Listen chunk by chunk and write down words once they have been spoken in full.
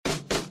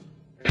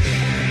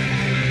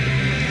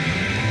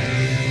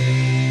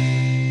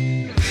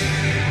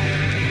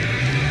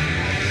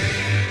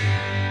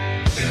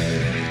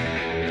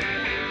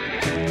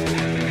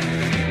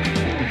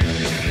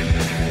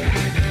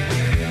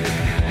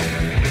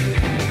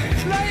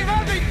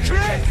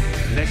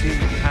him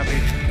have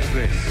it,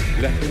 Chris.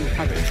 Let him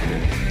have it.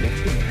 Let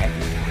him have it.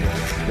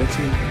 Let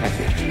him have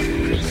it.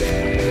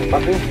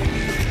 Button,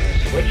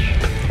 switch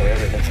for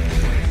everything.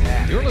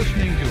 You're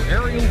listening to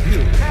Aerial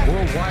View,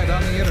 worldwide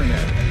on the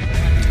internet.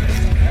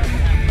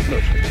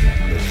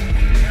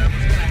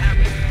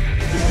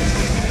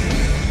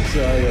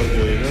 Sorry, I'll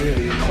do it.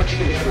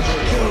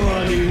 Come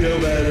on, you know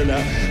better than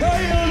that.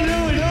 I'll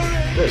do it.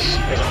 This is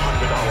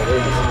 $100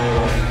 radio.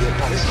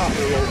 This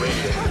 $100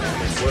 radio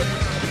is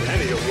worth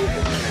any of your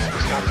movement.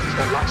 It's got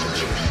lots of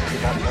juice.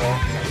 It's got more.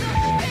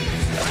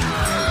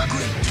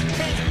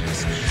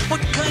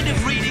 What kind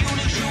of radio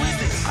show is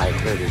this? I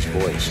heard his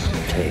voice on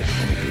the tape,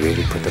 and it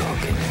really put the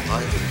hook in me.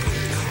 I've been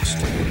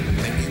broadcasting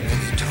many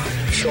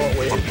times.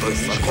 Shortwave, on both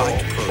the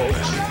light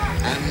program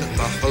and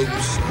the home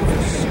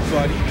service.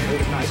 Buddy,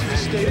 organize the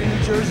state of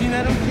New Jersey, and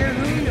I don't care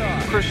who you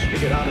are. Chris, you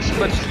get honest.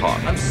 Let's talk.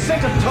 I'm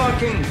sick of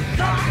talking.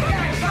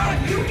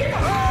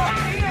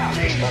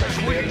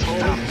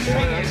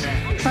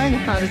 I know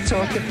how to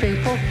talk to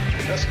people.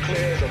 That's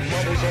clear as a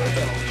mother's own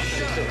bell.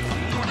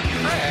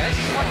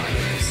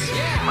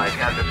 Might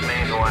have this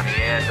man go on the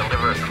air,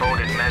 deliver a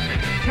coded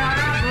message. Shut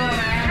up,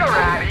 man. You're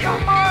out of your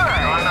mind.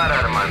 No, I'm not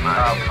out of my mind.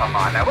 Oh, come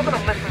on. Now, we're going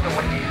to listen to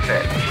what he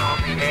said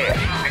on the air.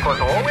 Because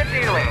all we're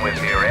dealing with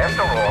here,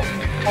 after all,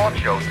 is talk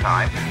show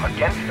time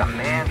against a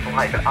man's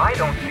life. And I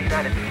don't see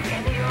that as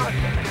any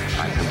argument.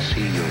 I can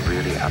see you're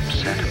really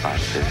upset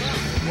about this.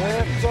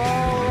 It's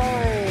all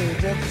right.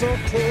 It's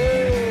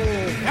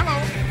okay. Hello.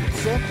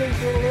 Something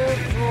to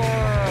live for.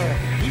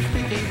 You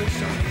speak English,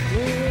 sir?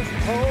 We have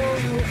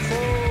told you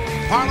so.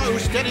 Harlow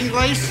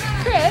Steading-Glace?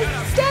 Chris,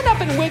 stand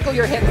up and wiggle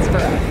your hips for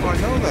us. Oh, I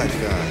know that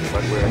guy.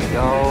 But we're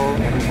no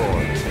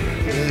anymore.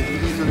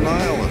 He's a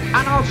nihilist.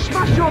 And I'll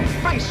smash your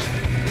face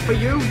for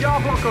you,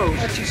 Yarblocos.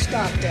 Let you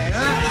stop that,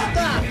 huh?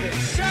 Stop it.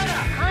 Shut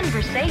up.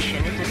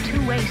 Conversation is a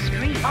two-way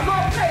street. I'm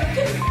all ready.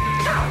 Get the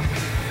out.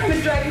 Let me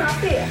drag my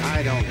beer.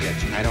 I don't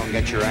get you. I don't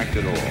get your act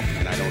at all.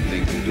 And I don't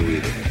think you do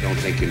either. I don't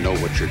think you know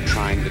what you're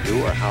trying to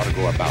do or how to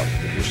go about it.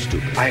 You're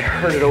stupid. I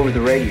heard it over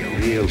the radio.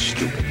 Real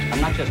stupid. I'm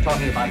not just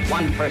talking about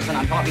one person,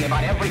 I'm talking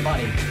about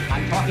everybody.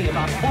 I'm talking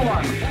about form,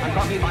 I'm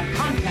talking about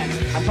content,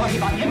 I'm talking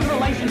about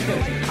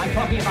interrelationships, I'm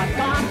talking about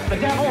God, the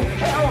devil,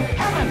 hell,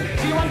 heaven.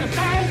 Do you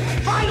understand?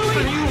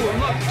 Finally! You will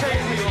not take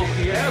me off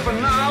the air for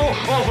now or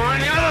for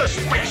any other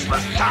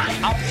spaceless time.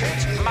 I'll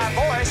pitch my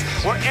voice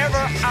wherever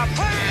I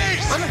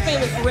please. I'm a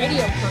famous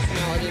radio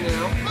personality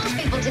now. Most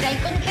people today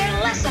couldn't care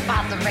less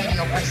about the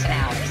radio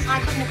personalities. I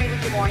couldn't agree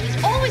with you more.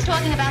 He's always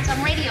talking about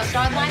some radio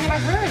star that I never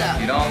heard of.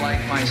 You don't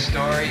like my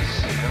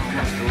stories? You don't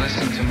have to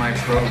listen to my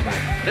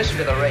program. Listen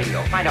to the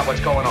radio, find out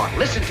what's going on.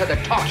 Listen to the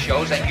talk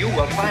shows and you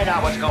will find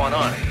out what's going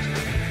on.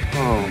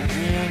 Oh,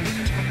 man.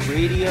 Talk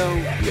radio?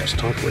 Yes,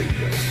 talk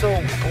radio. So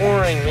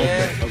boring,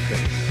 man. Okay.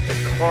 The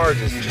car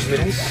just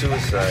committed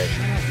suicide. I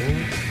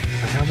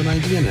have an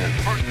idea now.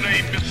 First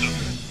name, Mr.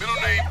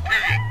 Middle name,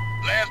 period.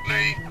 Last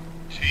name,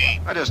 T.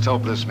 I just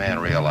hope this man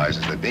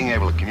realizes that being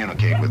able to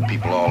communicate with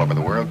people all over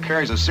the world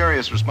carries a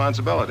serious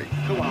responsibility.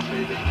 Come on,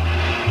 baby.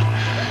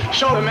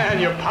 Show the man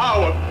your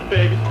power,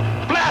 baby.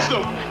 Blast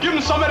him. Give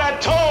him some of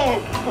that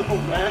tone. Oh,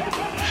 man.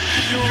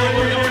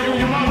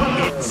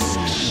 It's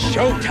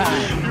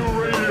showtime.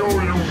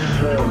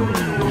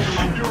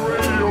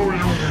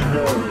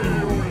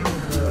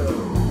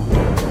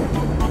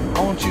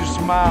 Won't you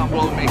smile and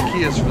blow me a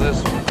kiss for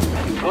this one?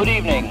 Good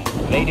evening,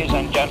 ladies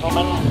and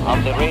gentlemen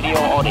of the radio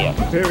audience.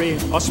 Very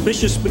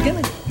auspicious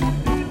beginning.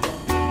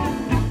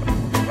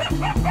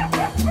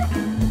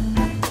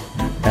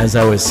 As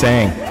I was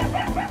saying,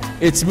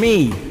 it's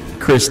me,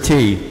 Chris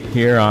T,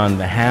 here on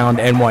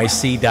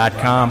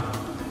thehoundnyc.com,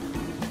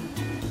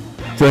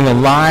 doing a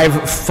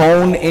live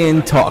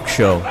phone-in talk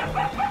show.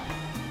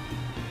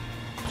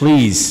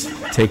 Please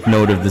take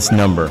note of this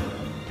number,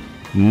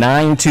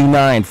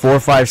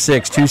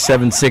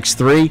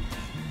 929-456-2763.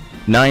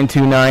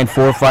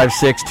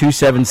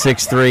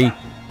 929-456-2763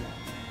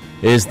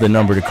 is the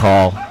number to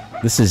call.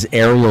 This is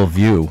Aerial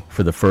View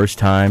for the first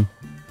time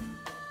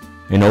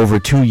in over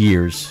 2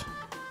 years.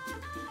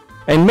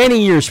 And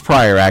many years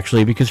prior,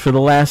 actually, because for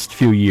the last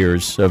few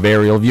years of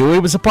Aerial View,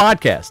 it was a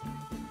podcast.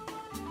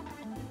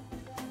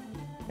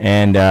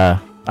 And,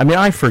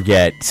 I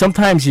forget.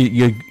 Sometimes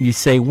you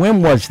say,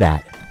 when was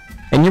that?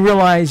 And you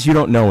realize you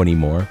don't know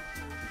anymore.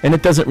 And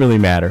it doesn't really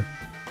matter.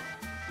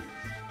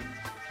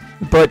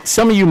 But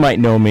some of you might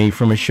know me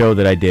from a show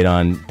that I did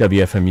on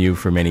WFMU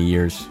for many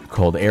years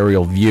called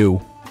Aerial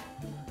View.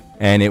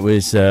 And it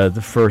was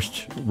the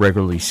first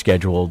regularly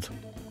scheduled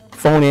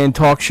phone-in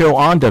talk show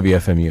on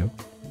WFMU.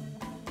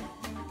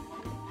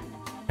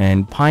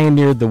 And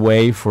pioneered the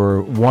way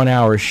for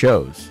 1-hour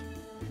shows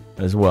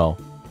as well.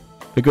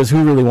 Because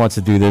who really wants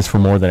to do this for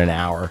more than an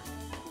hour?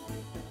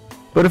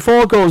 But if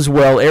all goes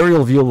well,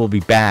 Aerial View will be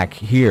back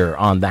here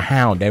on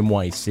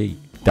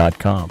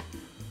thehoundnyc.com.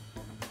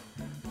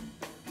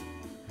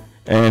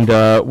 And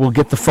we'll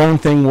get the phone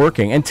thing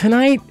working. And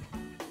tonight,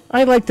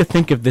 I like to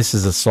think of this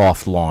as a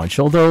soft launch,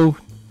 although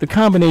the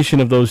combination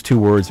of those two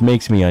words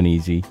makes me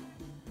uneasy.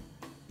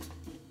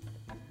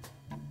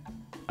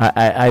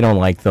 I don't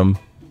like them.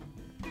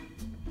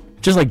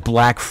 Just like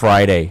Black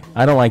Friday.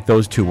 I don't like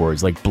those two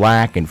words. Like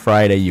Black and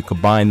Friday, you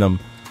combine them.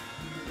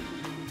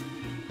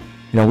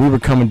 You know, we were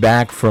coming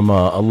back from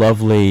a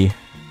lovely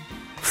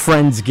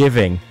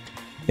Friendsgiving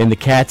in the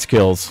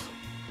Catskills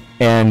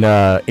and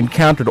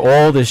encountered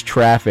all this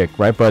traffic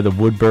right by the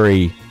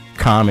Woodbury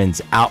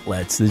Commons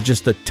outlets. There's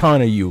just a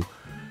ton of you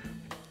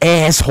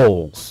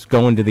assholes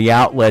going to the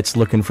outlets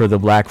looking for the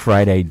Black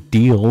Friday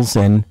deals,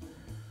 and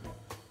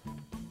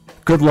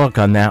good luck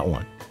on that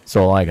one. That's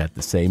all I got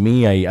to say.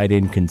 I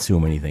didn't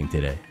consume anything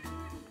today.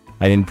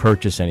 I didn't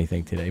purchase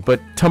anything today.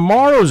 But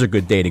tomorrow's a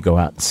good day to go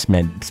out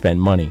and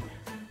spend money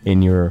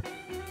in your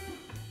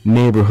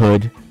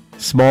neighborhood.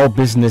 Small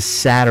Business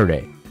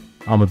Saturday.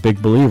 I'm a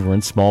big believer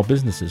in small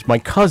businesses. My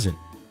cousin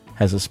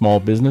has a small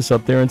business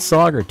up there in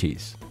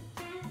Saugerties.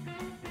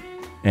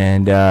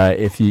 And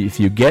if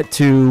you get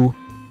to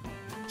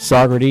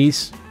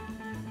Saugerties,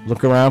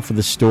 look around for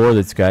the store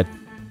that's got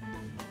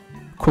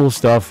cool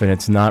stuff and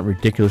it's not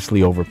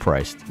ridiculously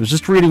overpriced. I was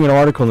just reading an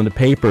article in the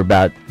paper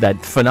about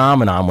that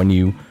phenomenon when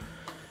you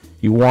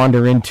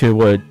wander into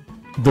what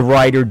the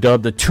writer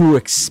dubbed a too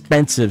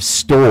expensive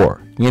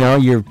store. You know,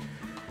 you're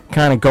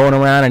kind of going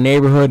around a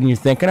neighborhood and you're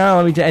thinking,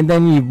 oh, and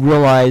then you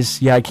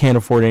realize, yeah, I can't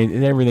afford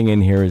anything. Everything in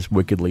here is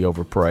wickedly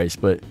overpriced.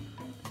 But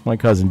my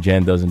cousin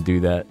Jen doesn't do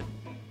that.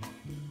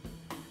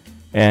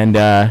 And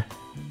I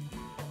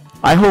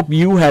hope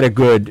you had a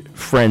good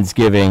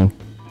Friendsgiving.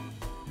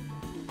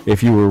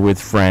 If you were with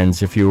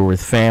friends, if you were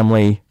with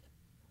family.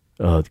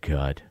 Oh,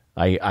 God.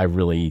 I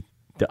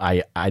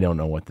don't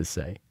know what to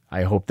say.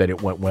 I hope that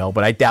it went well,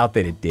 but I doubt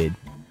that it did.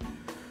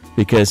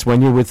 Because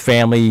when you're with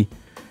family,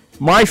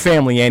 my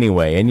family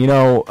anyway, and you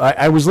know,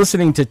 I was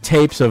listening to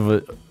tapes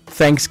of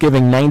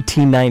Thanksgiving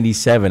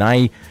 1997.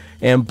 I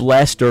am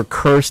blessed or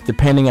cursed,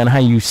 depending on how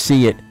you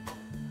see it,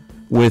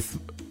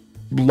 with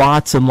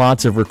lots and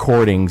lots of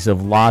recordings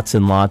of lots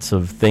and lots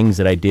of things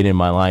that I did in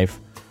my life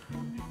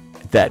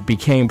that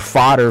became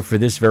fodder for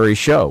this very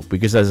show.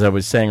 Because as I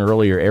was saying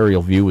earlier,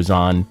 Aerial View was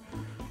on.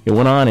 It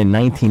went on in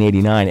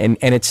 1989,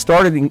 and it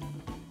started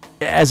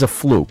as a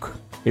fluke.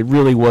 It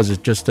really was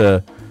just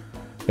a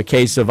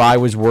case of I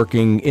was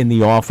working in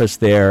the office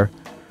there,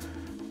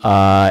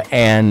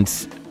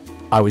 and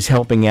I was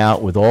helping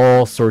out with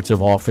all sorts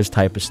of office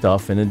type of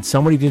stuff, and then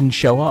somebody didn't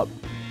show up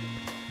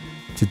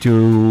to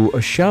do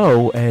a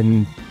show,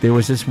 and there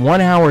was this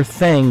 1 hour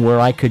thing where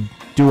I could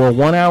do a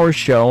 1 hour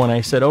show, and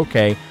I said,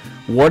 okay,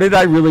 what did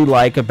I really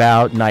like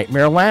about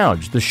Nightmare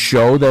Lounge, the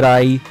show that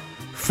I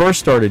first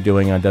started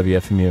doing on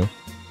WFMU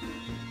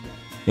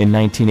in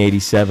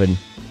 1987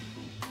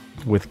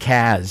 with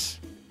Kaz.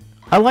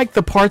 I liked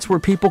the parts where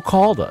people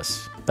called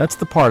us. That's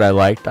the part I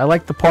liked. I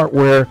liked the part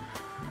where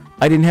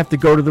I didn't have to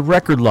go to the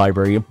record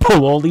library and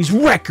pull all these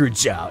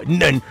records out,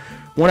 and then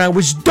when I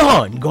was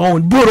done, go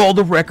and put all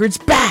the records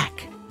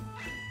back.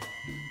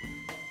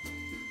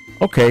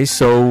 Okay,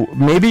 so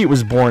maybe it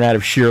was born out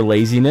of sheer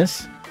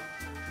laziness,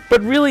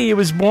 but really it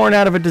was born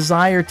out of a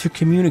desire to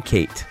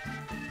communicate.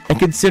 I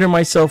consider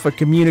myself a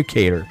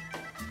communicator.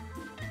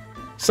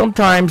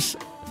 Sometimes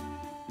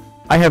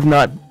I have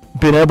not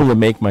been able to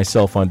make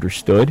myself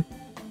understood.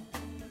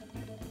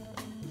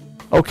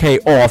 Okay,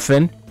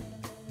 often.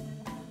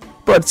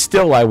 But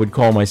still, I would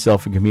call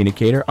myself a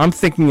communicator. I'm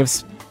thinking of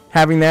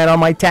having that on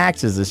my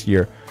taxes this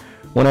year.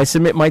 When I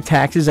submit my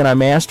taxes and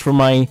I'm asked for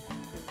my,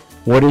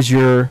 what is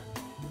your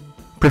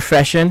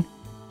profession?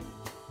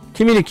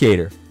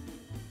 Communicator.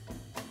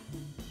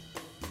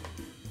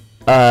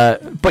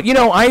 But you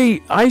know,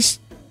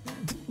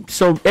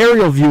 so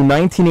Aerial View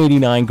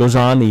 1989 goes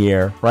on the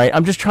air, right?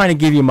 I'm just trying to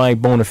give you my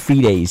bona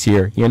fides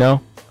here, you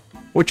know?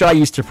 Which I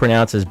used to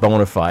pronounce as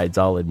bona fides,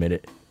 I'll admit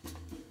it.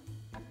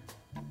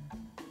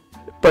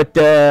 But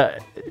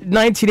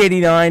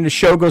 1989, the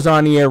show goes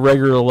on the air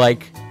regular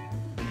like,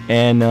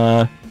 and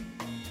I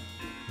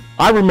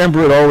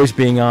remember it always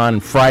being on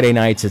Friday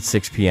nights at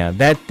 6 p.m.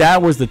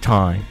 That was the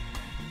time.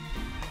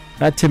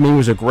 That to me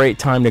was a great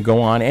time to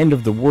go on, end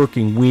of the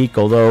working week,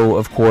 although,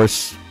 of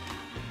course,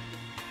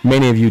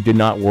 many of you did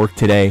not work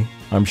today,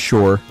 I'm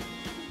sure,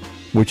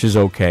 which is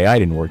okay. I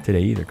didn't work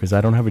today either because I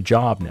don't have a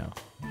job now.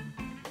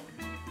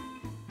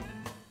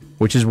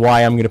 Which is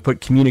why I'm going to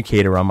put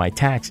communicator on my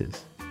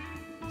taxes.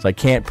 So I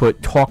can't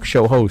put talk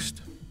show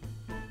host.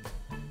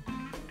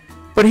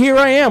 But here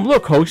I am,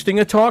 look, hosting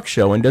a talk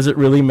show. And does it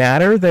really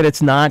matter that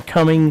it's not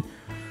coming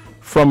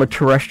from a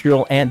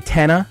terrestrial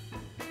antenna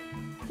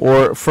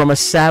or from a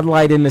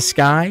satellite in the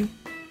sky?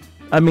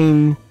 I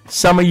mean,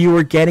 some of you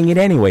are getting it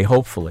anyway,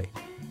 hopefully.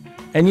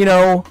 And, you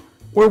know,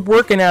 we're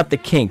working out the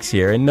kinks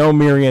here. And no,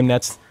 Miriam,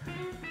 that's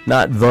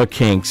not the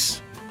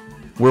kinks.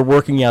 We're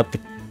working out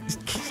the...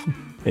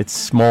 It's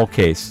small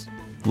case,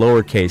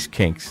 lowercase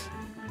kinks.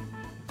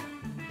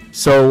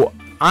 So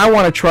I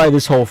want to try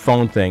this whole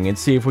phone thing and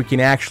see if we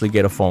can actually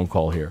get a phone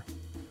call here.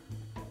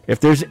 If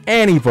there's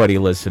anybody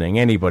listening,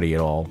 anybody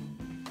at all,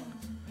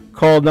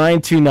 call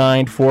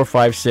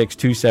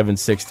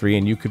 929-456-2763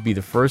 and you could be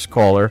the first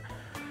caller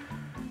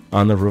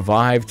on the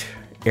revived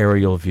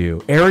Aerial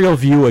View. Aerial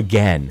View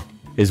again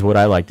is what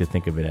I like to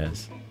think of it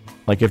as.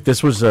 Like if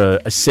this was a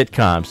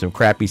sitcom, some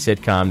crappy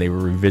sitcom they were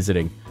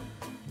revisiting,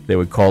 they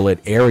would call it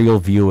Aerial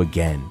View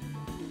Again.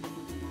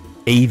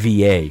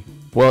 AVA.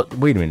 Well,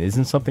 wait a minute.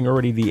 Isn't something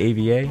already the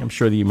AVA? I'm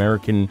sure the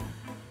American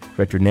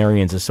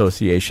Veterinarians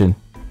Association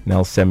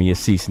now send me a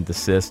cease and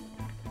desist.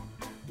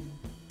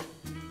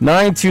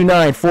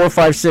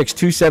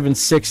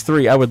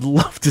 929-456-2763. I would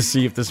love to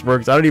see if this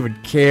works. I don't even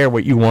care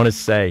what you want to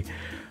say.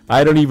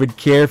 I don't even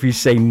care if you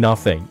say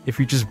nothing. If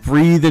you just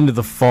breathe into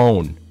the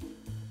phone.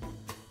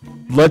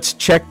 Let's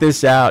check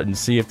this out and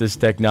see if this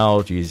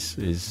technology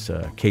is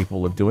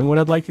capable of doing what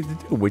I'd like it to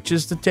do, which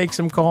is to take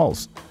some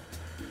calls.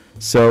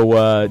 So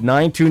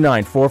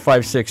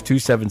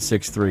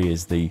 929-456-2763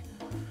 is the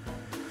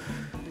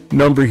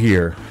number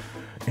here.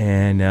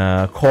 And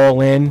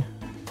call in,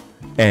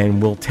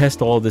 and we'll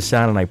test all this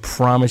out, and I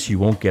promise you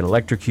won't get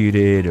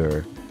electrocuted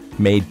or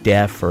made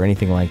deaf or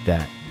anything like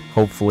that.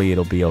 Hopefully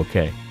it'll be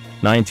okay.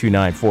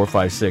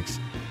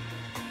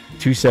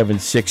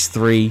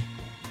 929-456-2763.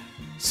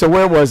 So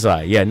where was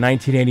I? Yeah,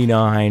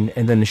 1989,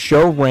 and then the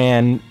show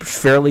ran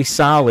fairly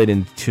solid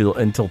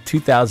until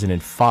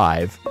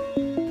 2005.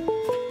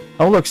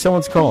 Oh, look,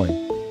 someone's calling.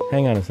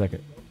 Hang on a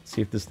second.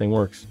 See if this thing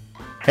works.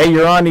 Hey,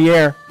 you're on the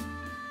air.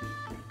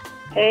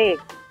 Hey.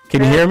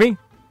 Can you hear me?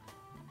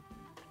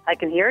 I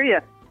can hear you.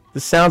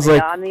 This sounds Are you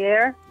like... on the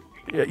air?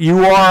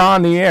 You are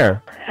on the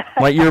air.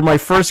 You're my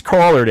first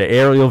caller to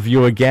Aerial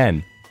View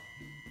Again.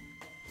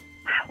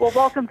 Well,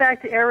 welcome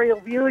back to Aerial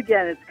View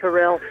Again. It's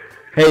Kirill.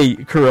 Hey,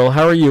 Kirill,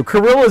 how are you?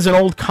 Kirill is an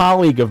old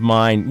colleague of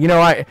mine. You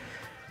know,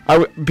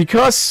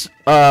 because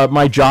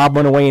my job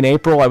went away in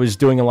April, I was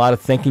doing a lot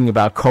of thinking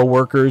about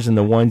coworkers and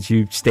the ones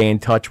you stay in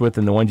touch with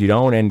and the ones you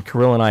don't. And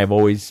Kirill and I have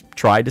always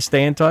tried to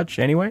stay in touch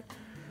anyway.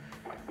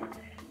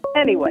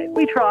 Anyway,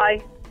 we try.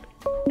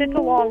 It's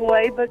a long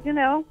way, but, you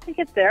know, we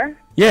get there.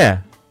 Yeah.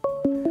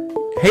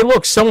 Hey,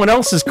 look, someone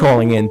else is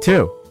calling in,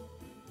 too.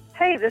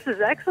 Hey, this is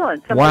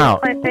excellent.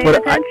 Wow. Somebody's paying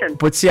attention.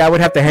 But see, I would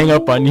have to hang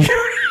up on you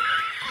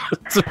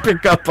to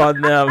pick up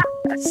on them.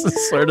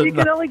 Sort of you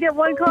can only get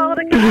one call at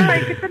a time. All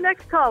right, get the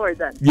next caller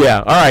then. Yeah,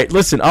 all right.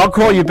 Listen, I'll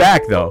call you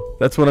back, though.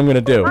 That's what I'm going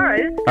to do. All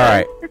right. All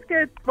right. It's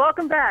good.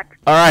 Welcome back.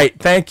 All right,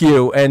 thank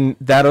you. And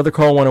that other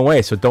call went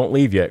away, so don't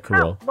leave yet,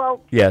 Kirill. Oh,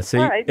 well, yeah, see,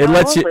 all right, it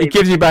lets you. leave. It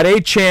gives you about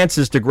 8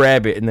 chances to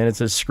grab it, and then it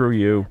says, "Screw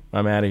you,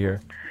 I'm out of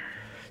here."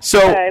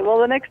 So, okay, well,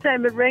 the next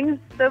time it rings,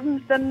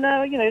 then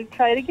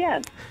try it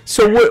again.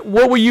 So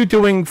what were you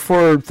doing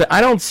for?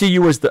 I don't see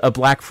you as a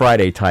Black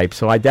Friday type,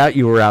 so I doubt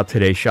you were out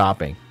today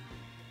shopping.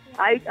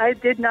 I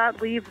did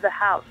not leave the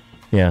house.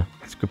 Yeah,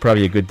 it's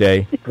probably a good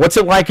day. What's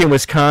it like in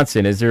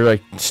Wisconsin? Is there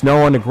like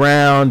snow on the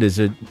ground? Is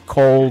it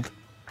cold?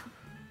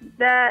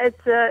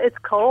 It's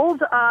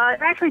cold.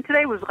 Actually,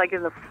 today was like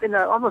in the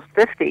almost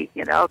 50.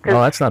 You know,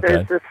 oh, that's not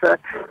there's bad. this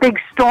big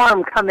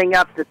storm coming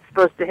up that's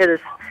supposed to hit us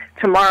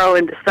tomorrow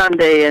into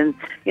Sunday, and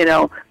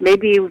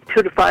maybe 2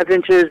 to 5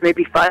 inches,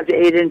 maybe 5 to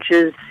 8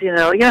 inches. You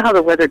know how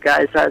the weather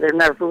guys are. They're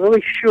never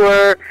really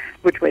sure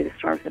which way the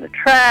storm's going to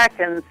track,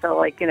 and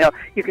so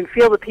you can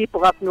feel the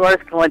people up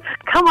north going,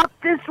 "Come up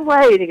this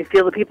way," and you can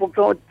feel the people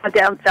going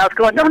down south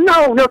going, "No,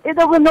 in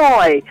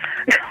Illinois."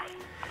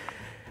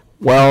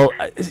 Well,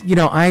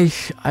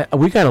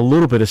 we got a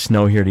little bit of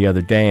snow here the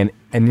other day, and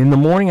in the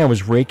morning I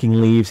was raking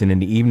leaves, and in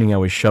the evening I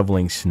was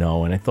shoveling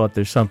snow, and I thought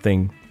there's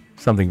something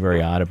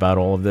very odd about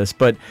all of this,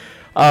 but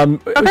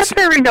that's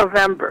very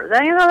November.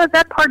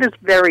 That part is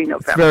very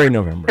November. It's very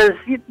November because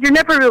you're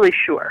never really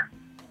sure.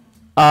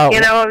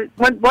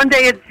 One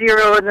day it's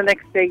 0, and the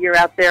next day you're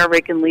out there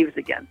raking leaves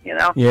again.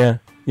 Yeah.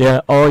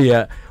 Oh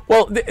yeah.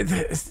 Well,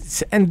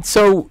 and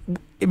so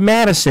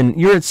Madison,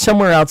 you're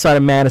somewhere outside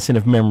of Madison,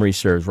 if memory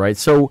serves, right?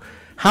 So,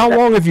 how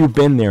long have you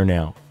been there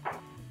now?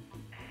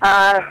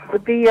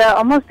 Would be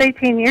almost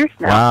 18 years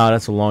now. Wow,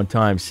 that's a long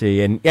time.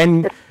 See,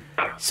 and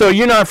so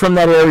you're not from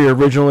that area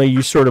originally.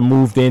 You sort of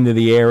moved into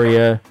the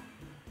area,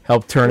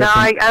 helped turn it. No,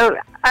 I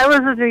was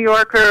a New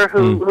Yorker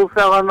who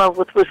fell in love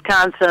with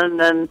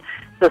Wisconsin, and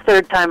the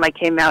third time I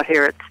came out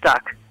here, it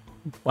stuck.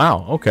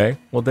 Wow. Okay.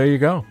 Well, there you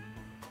go.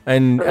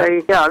 And so there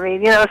you go. I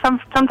mean,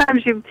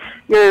 sometimes your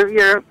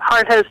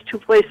heart has 2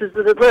 places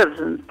that it lives,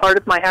 and part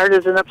of my heart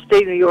is in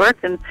upstate New York,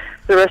 and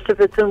the rest of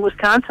it's in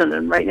Wisconsin.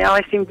 And right now,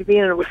 I seem to be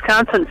in a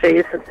Wisconsin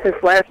phase that has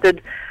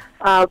lasted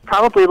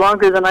probably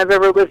longer than I've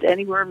ever lived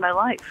anywhere in my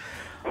life.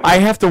 I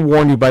have to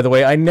warn you, by the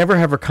way, I never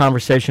have a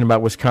conversation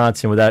about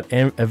Wisconsin without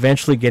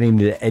eventually getting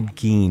to Ed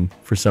Gein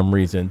for some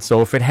reason.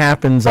 So if it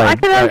happens, I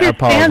can understand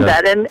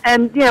apologize. that,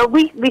 and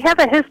we have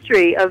a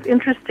history of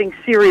interesting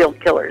serial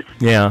killers.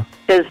 Yeah.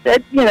 Because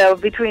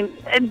between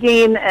Ed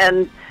Gein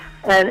and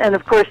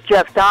of course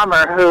Jeff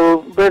Dahmer,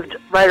 who lived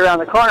right around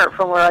the corner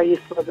from where I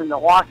used to live in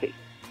Milwaukee.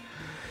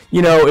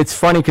 It's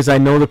funny because I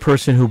know the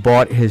person who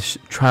bought his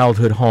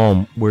childhood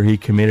home where he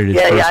committed his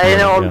first I murder.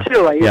 know him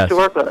too. I used to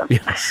work with him.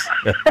 Yes.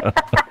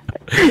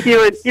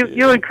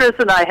 you and Chris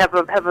and I have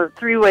a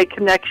 3-way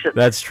connection.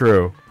 That's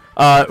true.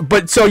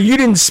 But so you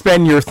didn't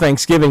spend your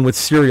Thanksgiving with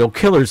serial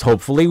killers,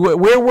 hopefully.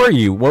 Where were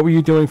you? What were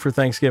you doing for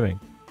Thanksgiving?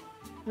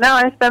 No,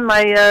 I spent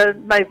my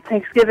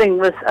Thanksgiving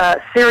with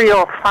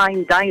serial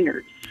fine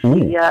diners. Ooh,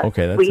 We,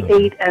 okay, that's we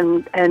ate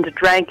and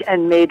drank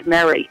and made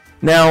merry.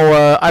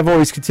 Now, I've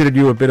always considered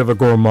you a bit of a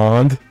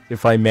gourmand,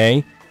 if I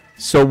may.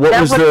 So what that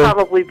was would the...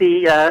 probably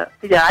be,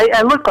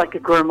 I look like a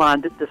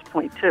gourmand at this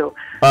point, too.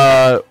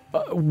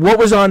 What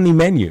was on the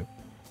menu?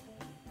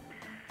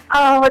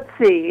 Let's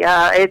see.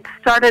 It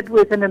started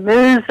with an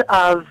amuse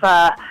of,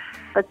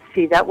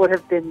 that would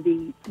have been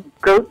the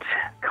goat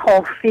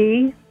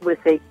confit with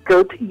a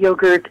goat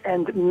yogurt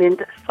and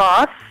mint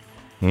sauce.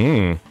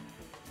 Mm.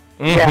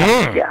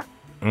 Mm-hmm. Yeah.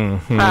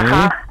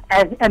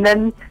 Mm-hmm. And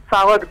then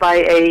followed by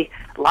a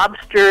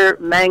lobster,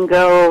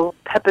 mango,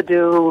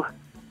 peppadew,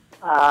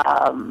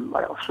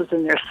 what else was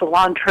in there?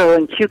 Cilantro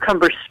and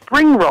cucumber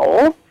spring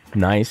roll.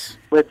 Nice.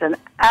 With an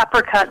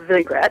apricot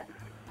vinaigrette.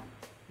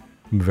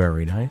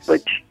 Very nice.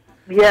 Which,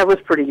 it was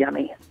pretty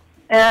yummy.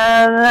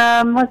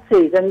 And let's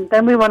see,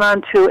 then we went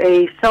on to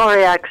a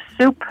celeriac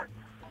soup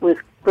with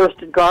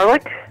roasted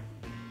garlic.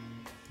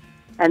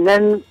 And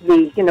then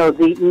the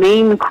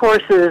main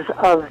courses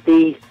of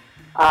the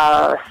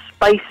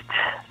spiced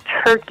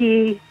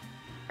turkey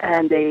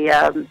and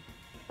a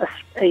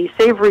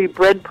savory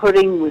bread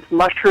pudding with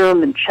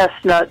mushroom and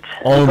chestnut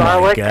and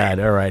garlic. Oh, my God.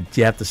 All right.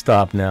 You have to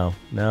stop now.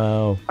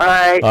 No. All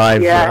right.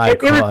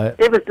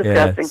 It was disgusting.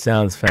 Yeah, it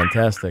sounds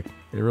fantastic.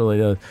 It really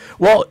does.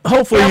 Well,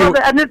 hopefully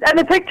and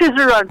the pictures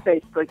are on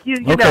Facebook.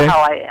 You know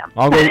how I am.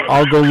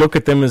 I'll go look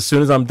at them as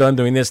soon as I'm done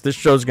doing this. This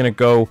show's going to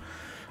go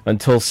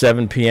until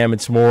 7 p.m.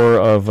 It's more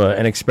of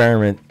an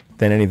experiment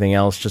than anything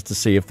else, just to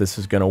see if this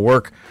is going to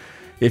work.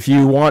 If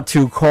you want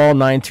to call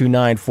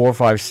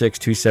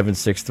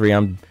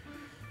 929-456-2763,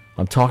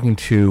 I'm talking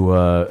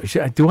to.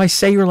 Do I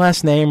say your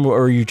last name,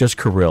 or are you just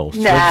Kirill?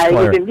 Nah,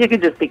 you can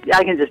just be.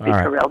 I can just be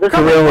Kirill. There's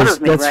Kirill only one of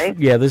me, right?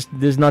 Yeah,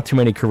 there's not too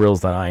many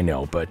Kirills that I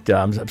know, but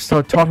I'm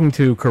talking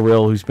to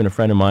Kirill, who's been a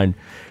friend of mine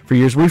for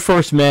years. We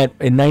first met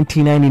in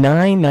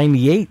 1999,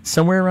 98,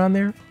 somewhere around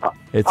there.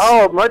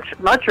 Much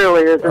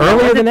earlier than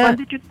earlier than that. When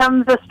did you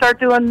come to start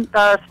doing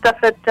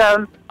stuff at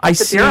the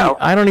Bureau?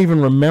 I don't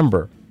even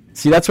remember.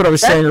 See, that's what I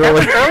was saying earlier.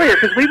 That was earlier,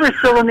 because we were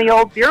still in the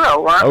old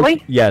Bureau, weren't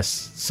we? Yes.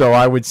 So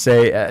I would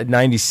say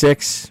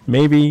 96,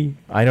 maybe.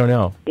 I don't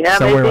know. Yeah,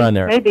 somewhere around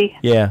there. Maybe.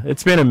 Yeah,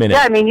 it's been a minute.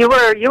 Yeah, I mean, you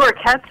were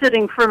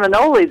cat-sitting for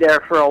Manoli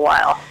there for a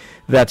while.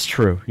 That's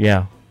true,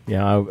 yeah.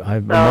 Yeah,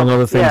 among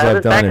other things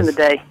I've done. Back in the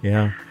day.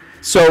 Yeah.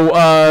 So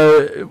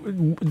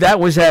that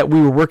was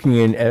we were working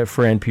in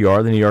for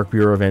NPR, the New York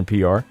Bureau of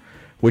NPR,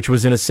 which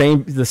was in the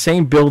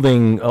same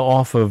building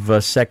off of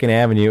 2nd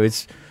Avenue.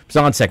 It's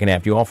on 2nd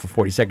Avenue, off of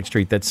 42nd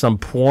Street, that some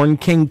porn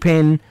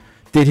kingpin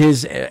did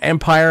his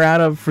empire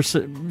out of.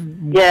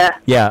 Yeah,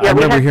 I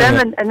remember we hearing had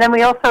them, and then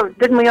we also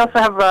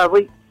have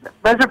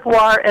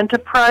Reservoir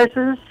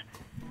Enterprises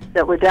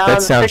that were down on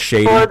the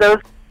 6th floor.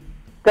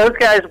 Those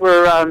guys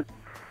were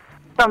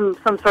some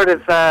sort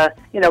of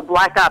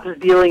black ops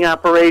dealing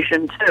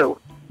operation too.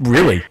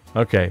 Really?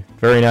 Okay,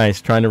 very nice.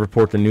 Trying to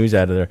report the news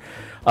out of there.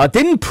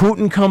 Didn't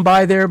Putin come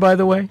by there, by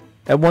the way,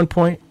 at one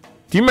point?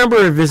 Do you remember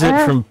a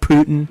visit from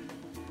Putin?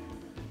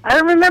 I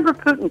don't remember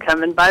Putin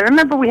coming by. I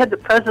remember we had the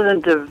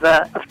president of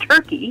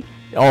Turkey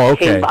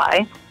came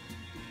by.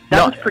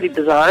 That was pretty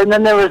bizarre. And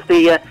then there was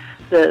the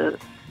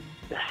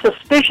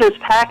suspicious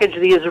package,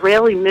 the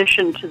Israeli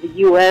mission to the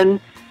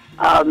UN.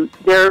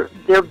 They're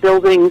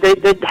building. They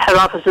had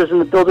offices in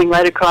the building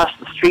right across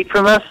the street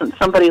from us, and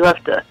somebody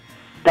left a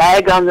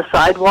bag on the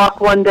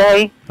sidewalk one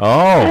day.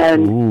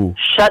 And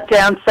shut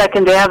down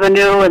 2nd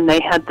Avenue, and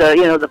they had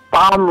the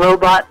bomb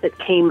robot that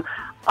came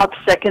up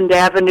 2nd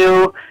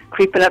Avenue,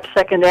 creeping up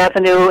 2nd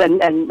Avenue,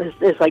 and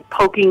is like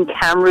poking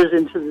cameras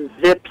into the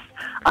zips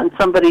on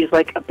somebody's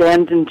like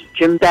abandoned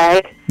gym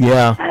bag.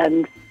 Yeah.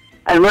 And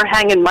we're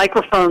hanging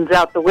microphones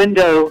out the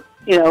window,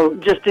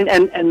 just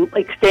and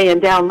like staying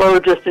down low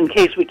just in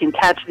case we can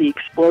catch the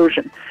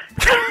explosion.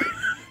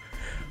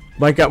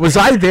 My God, was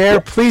I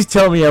there? Please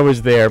tell me I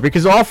was there,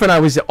 because often I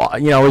was,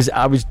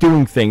 I was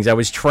doing things. I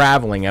was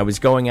traveling. I was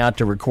going out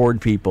to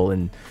record people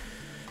and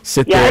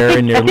sit there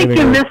in their living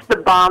room. I think you missed the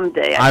bomb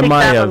day. I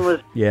might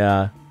have.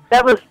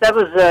 That was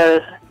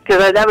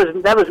because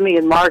that was me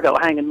and Margot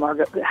hanging.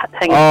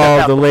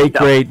 The late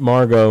great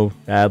Margot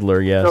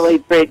Adler. Yes. The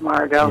late great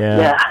Margot.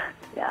 Yeah.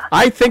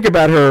 I think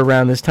about her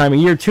around this time of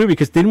year too,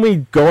 because didn't we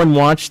go and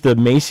watch the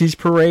Macy's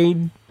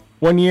parade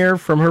one year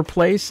from her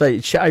place?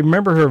 I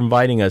remember her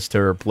inviting us to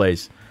her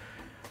place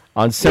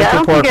on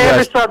Central Park West. I don't think I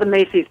ever saw the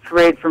Macy's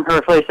parade from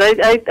her place.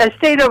 I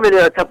stayed over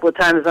there a couple of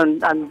times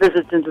on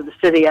visits into the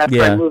city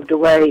after I moved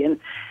away, and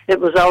it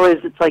was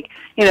always, it's like,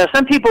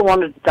 some people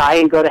wanted to die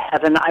and go to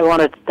heaven. I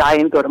wanted to die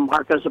and go to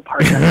Marco's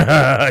apartment.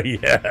 Yeah,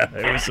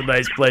 it was a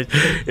nice place.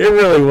 It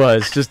really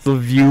was. Just the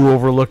view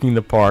overlooking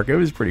the park. It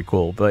was pretty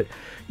cool. But,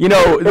 it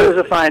was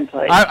a fine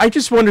place. I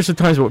just wonder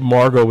sometimes what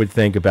Margot would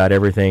think about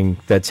everything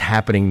that's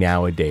happening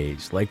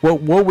nowadays. Like,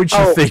 what would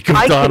she think of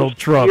Donald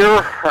Trump? I could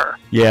hear her.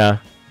 Yeah.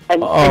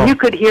 And you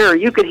could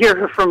hear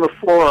her from a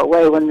floor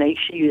away when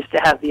she used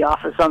to have the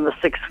office on the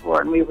 6th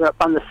floor, and we were up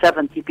on the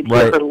 7th. You could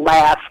hear her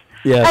laugh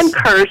and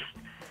curse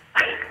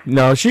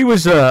No, she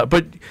was,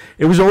 but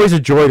it was always a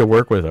joy to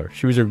work with her.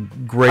 She was a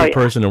great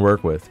person to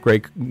work with,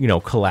 great,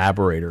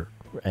 collaborator,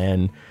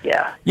 and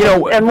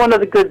and one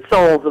of the good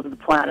souls of the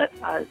planet.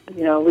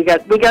 We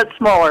got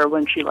smaller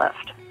when she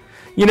left.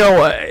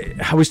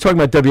 I was talking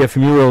about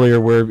WFMU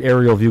earlier, where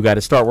Aerial View got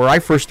to start, where I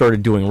first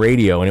started doing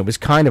radio, and it was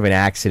kind of an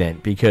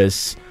accident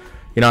because,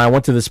 I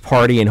went to this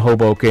party in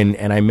Hoboken,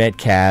 and I met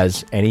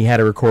Kaz, and he had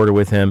a recorder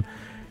with him,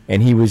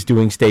 and he was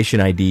doing station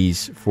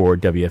IDs for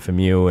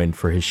WFMU and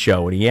for his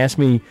show, and he asked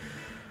me,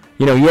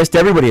 he asked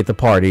everybody at the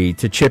party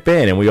to chip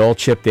in, and we all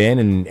chipped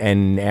in,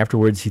 and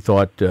afterwards he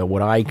thought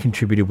what I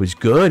contributed was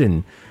good,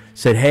 and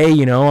said, hey,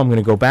 I'm going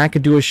to go back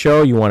and do a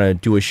show. You want to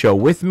do a show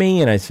with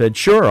me? And I said,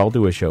 sure, I'll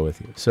do a show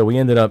with you. So we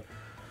ended up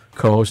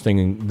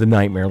co-hosting the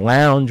Nightmare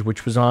Lounge,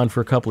 which was on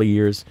for a couple of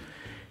years.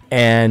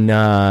 And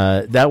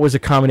that was a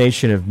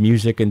combination of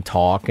music and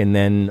talk. And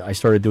then I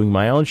started doing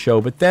my own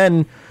show. But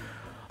then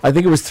I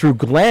think it was through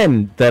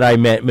Glenn that I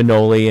met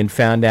Manoli and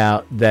found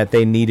out that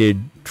they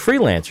needed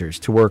freelancers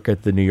to work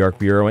at the New York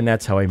Bureau. And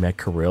that's how I met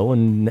Kirill.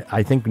 And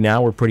I think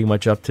now we're pretty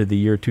much up to the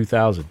year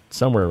 2000,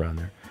 somewhere around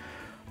there.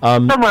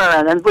 Somewhere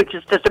around then, which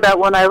is just about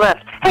when I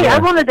left. Hey, I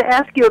wanted to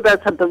ask you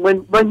about something.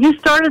 When you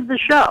started the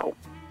show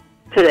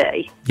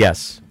today,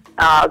 yes,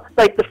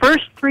 like the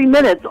first 3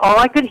 minutes, all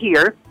I could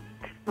hear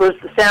was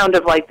the sound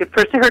of at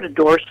first I heard a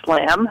door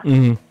slam,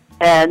 and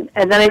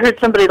then I heard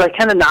somebody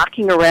kind of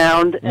knocking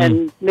around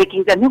and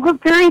making that. And they were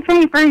very,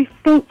 very, very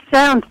faint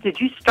sounds. Did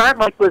you start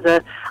with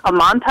a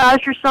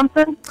montage or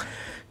something?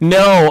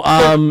 No.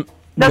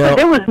 No.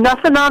 There was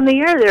nothing on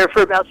the air there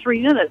for about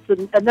 3 minutes,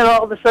 and then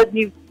all of a sudden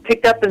you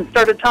picked up and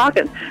started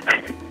talking.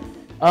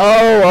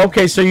 Oh,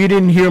 okay, so you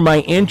didn't hear my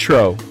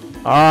intro.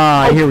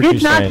 I hear what you're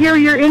saying. I did not hear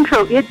your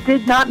intro. It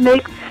did not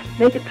make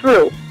it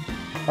through.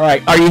 All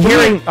right, are you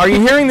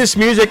hearing this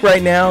music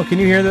right now? Can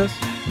you hear this?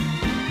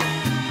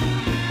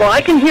 Well,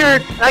 I can hear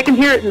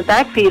it in the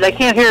back feed. I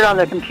can't hear it on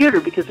the computer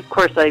because, of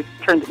course, I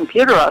turned the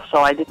computer off, so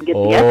I didn't get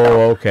the echo.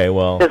 Oh, okay,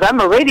 well. Because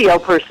I'm a radio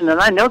person and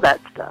I know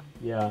that stuff.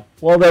 Yeah.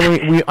 Well,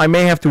 then I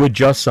may have to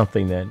adjust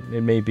something then.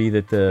 It may be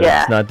that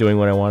it's not doing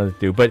what I wanted it to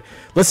do. But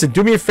listen,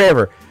 do me a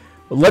favor.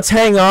 Let's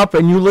hang up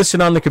and you listen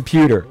on the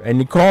computer and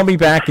you call me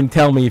back and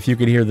tell me if you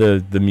could hear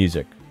the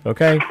music,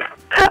 okay?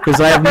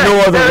 Because I have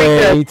no other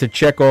way to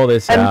check all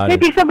this out. And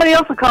maybe somebody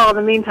else will call in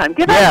the meantime.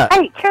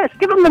 Hey, Chris,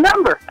 give them the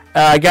number.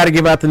 I got to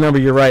give out the number.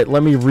 You're right.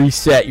 Let me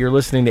reset. You're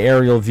listening to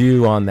Aerial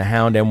View on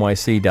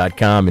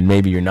thehoundnyc.com, and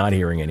maybe you're not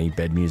hearing any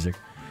bed music.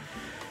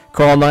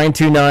 Call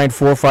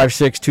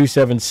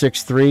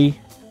 929-456-2763.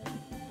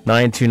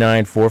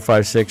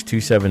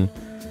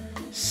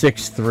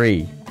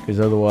 929-456-2763. Because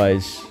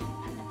otherwise,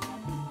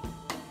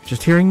 you're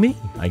just hearing me,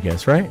 I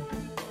guess, right?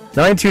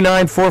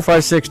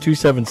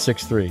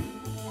 929-456-2763.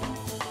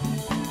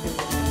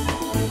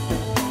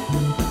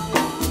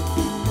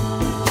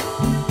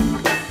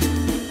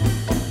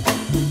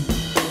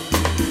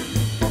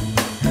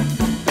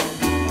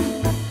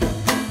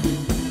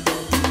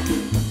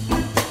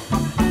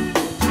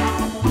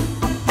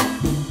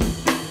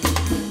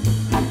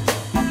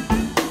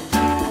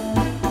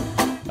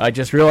 I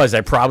just realized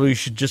I probably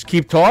should just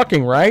keep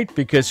talking, right?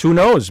 Because who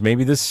knows?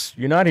 Maybe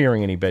you're not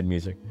hearing any bed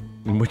music.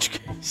 In which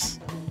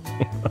case,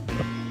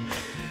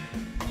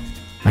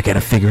 I gotta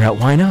figure out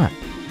why not.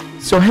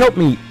 So help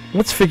me.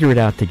 Let's figure it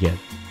out together.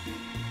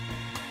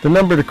 The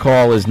number to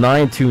call is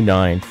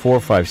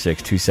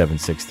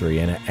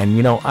 929-456-2763. And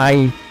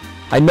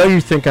I know you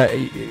think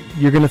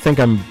you're gonna think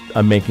I'm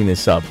making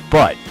this up,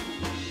 but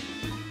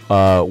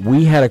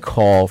we had a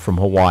call from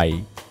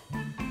Hawaii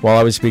while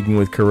I was speaking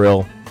with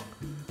Kirill.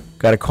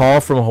 Got a call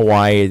from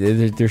Hawaii.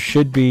 There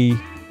should be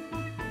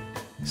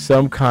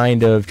some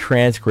kind of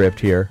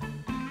transcript here.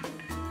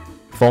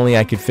 If only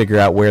I could figure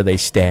out where they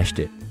stashed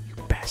it. You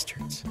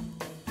bastards.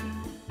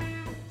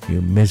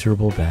 You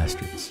miserable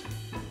bastards.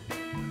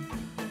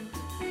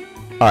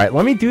 All right,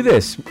 let me do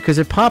this because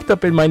it popped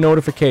up in my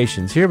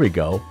notifications. Here we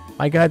go.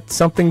 I got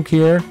something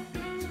here.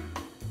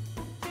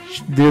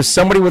 There's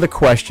somebody with a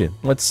question.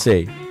 Let's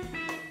see.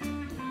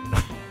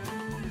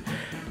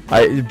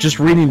 Just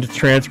reading the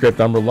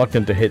transcript, I'm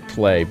reluctant to hit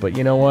play, but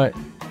you know what?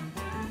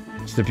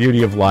 It's the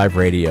beauty of live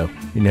radio.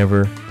 You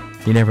never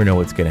know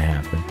what's going to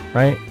happen,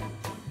 right?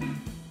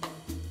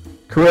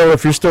 Kirill,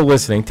 if you're still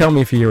listening, tell me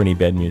if you hear any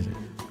bed music.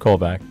 Call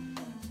back.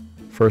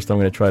 First, I'm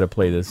going to try to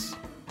play this.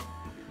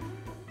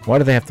 Why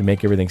do they have to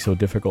make everything so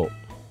difficult?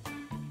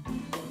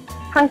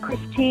 Hi,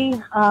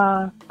 Christy.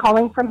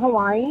 Calling from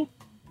Hawaii,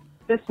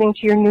 listening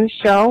to your new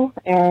show,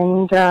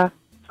 and I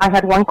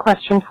had one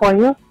question for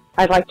you.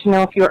 I'd like to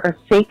know if you're a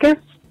Sakis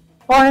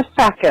or a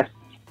Sakis.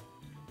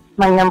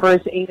 My number is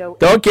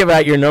 808. Don't give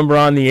out your number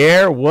on the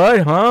air.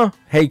 What, huh?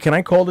 Hey, can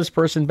I call this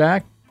person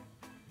back?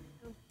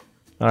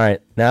 All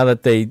right. Now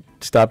that they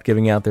stopped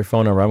giving out their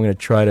phone number, I'm going to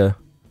try to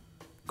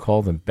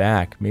call them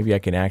back. Maybe I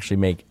can actually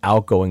make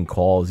outgoing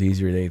calls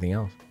easier than anything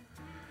else.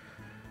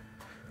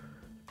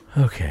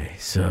 Okay,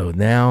 so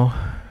now,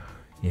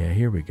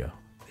 here we go.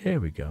 There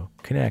we go.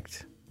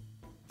 Connect.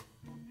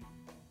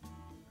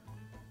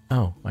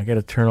 Oh, I got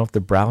to turn off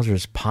the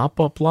browser's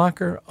pop-up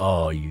blocker?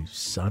 Oh, you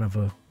son of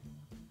a...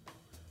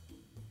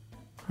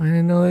 I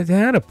didn't know they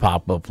had a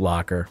pop-up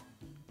blocker.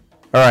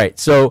 All right,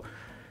 so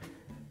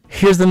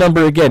here's the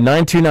number again,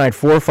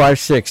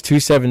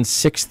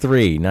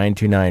 929-456-2763,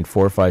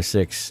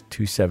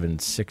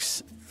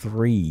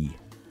 929-456-2763.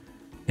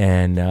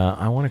 And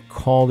I want to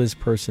call this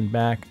person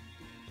back.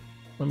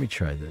 Let me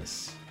try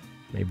this.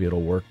 Maybe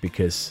it'll work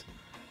because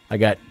I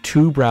got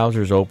two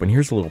browsers open.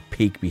 Here's a little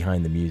peek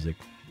behind the music.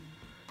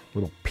 A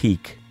little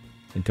peek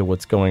into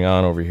what's going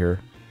on over here.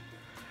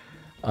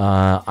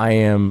 I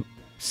am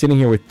sitting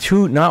here with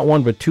two, not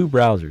one, but two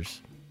browsers.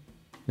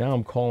 Now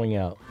I'm calling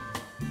out.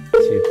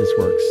 Let's see if this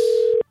works.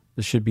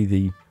 This should be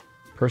the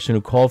person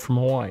who called from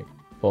Hawaii.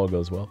 If all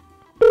goes well.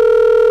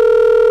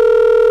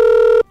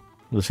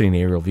 Listening to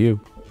Aerial View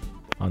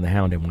on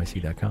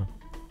thehoundnyc.com.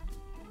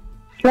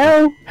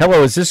 Hello?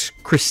 Hello, is this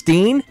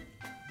Christine?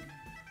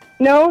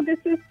 No, this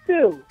is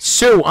Sue.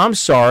 Sue, I'm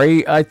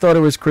sorry. I thought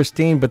it was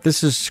Christine, but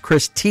this is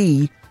Chris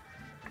T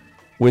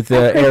with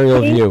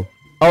Aerial View.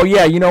 Oh,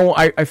 yeah, you know,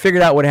 I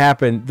figured out what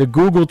happened. The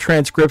Google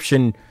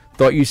transcription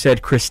thought you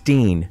said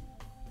Christine.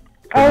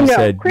 Oh, no, you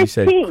said Chris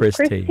T.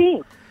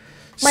 Christine.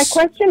 My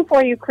question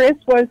for you, Chris,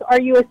 was,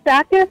 are you a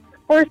Sakis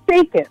or a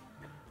Sakis?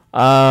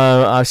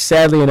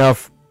 Sadly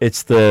enough,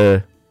 it's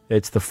the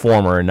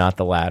former and not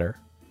the latter.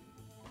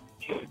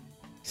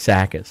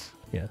 Sakis,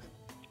 yes.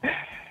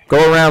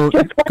 Go around,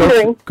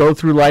 go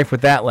through life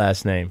with that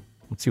last name.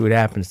 Let's see what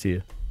happens to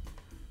you.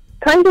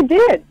 Kind of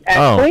did,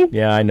 actually. Oh,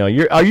 yeah, I know.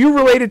 Are you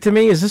related to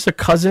me? Is this a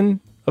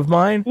cousin of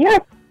mine? Yes,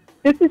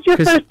 this is your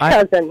first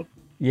cousin.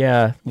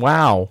 Yeah,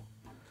 wow.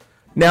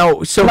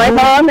 Now, so my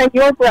mom and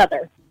your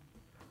brother.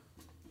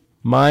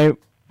 My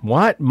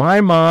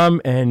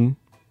mom and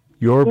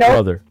your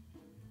brother.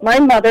 My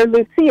mother,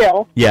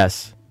 Lucille.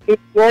 Yes. Is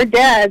your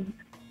dad's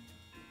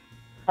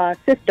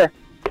sister.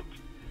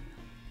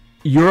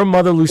 Your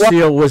mother,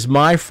 Lucille, was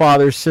my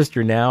father's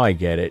sister. Now I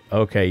get it.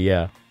 Okay,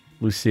 yeah.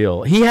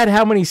 Lucille. He had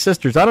how many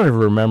sisters? I don't even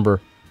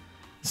remember.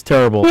 It's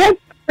terrible. He had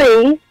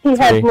three. He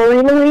had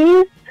Marie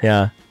Louise.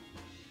 Yeah.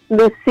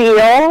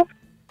 Lucille.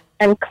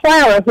 And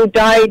Clara, who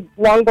died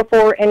long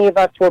before any of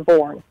us were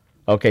born.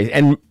 Okay,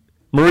 and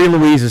Marie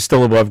Louise is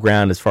still above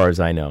ground as far as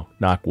I know.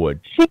 Knock wood.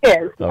 She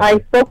is. Okay. I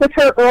spoke with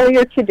her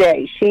earlier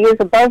today. She is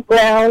above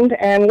ground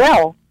and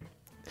well.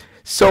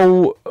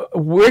 So,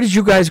 where did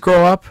you guys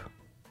grow up?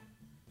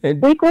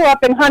 We grew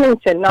up in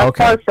Huntington, not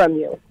far from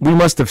you. We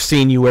must have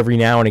seen you every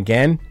now and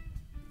again,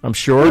 I'm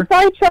sure. We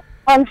saw each other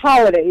on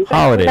holidays.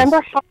 Holidays. I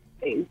remember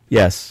holidays.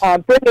 Yes.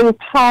 Bringing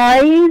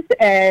pies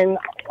and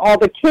all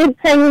the kids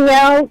hanging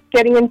out,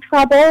 getting in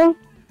trouble.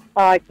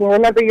 I can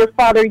remember your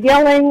father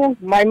yelling,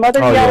 my mother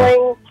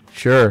yelling. Yeah.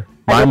 Sure.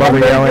 My mother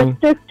yelling.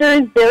 Your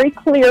sisters very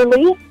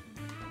clearly.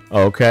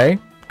 Okay.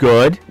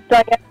 Good.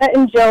 Diana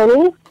and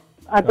Joni.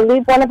 I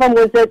believe one of them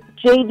was at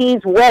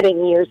JD's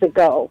wedding years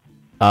ago.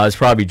 It's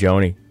probably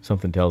Joni.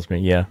 Something tells me.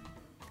 Yeah.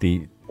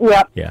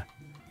 Yep. Yeah.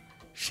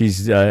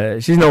 She's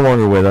no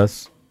longer with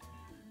us.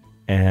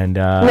 And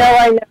no,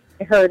 I never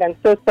heard. I'm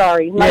so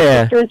sorry. My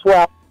sister as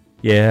well.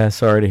 Yeah,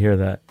 sorry to hear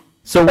that.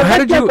 So but how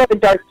did you go to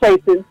dark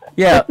places?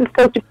 Yeah. This is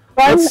supposed to be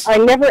fun. I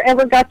never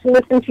ever got to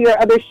listen to your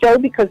other show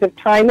because of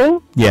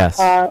timing.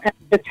 Yes. I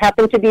just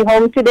happened to be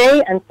home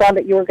today and saw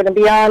that you were going to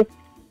be on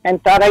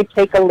and thought I'd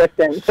take a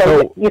listen.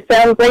 So you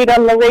sound great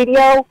on the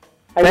radio.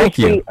 Thank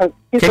you. Can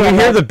you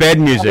hear the bed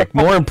music?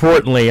 More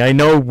importantly, I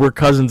know we're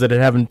cousins that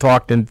haven't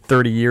talked in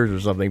 30 years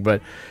or something,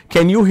 but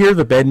can you hear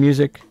the bed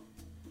music?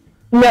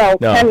 No,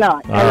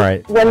 cannot. All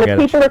right. When the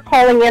people are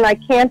calling in, I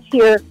can't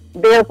hear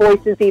their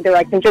voices either.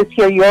 I can just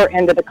hear your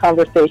end of the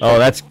conversation. Oh,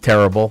 that's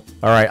terrible.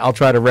 All right, I'll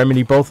try to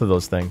remedy both of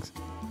those things.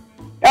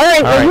 All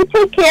right, well, you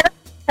take care.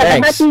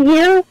 Have a happy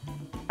year.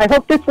 I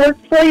hope this works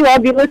for you. I'll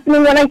be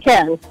listening when I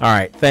can. All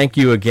right, thank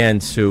you again,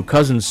 Sue.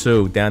 Cousin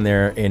Sue down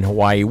there in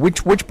Hawaii.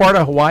 Which part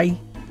of Hawaii?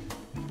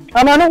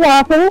 I'm on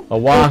Oahu.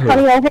 Oahu.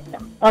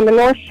 On the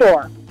North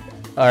Shore.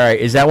 All right,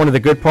 is that one of the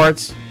good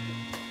parts?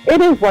 It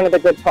is one of the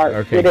good parts.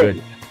 Okay,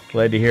 good.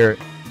 Glad to hear it.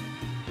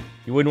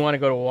 You wouldn't want to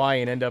go to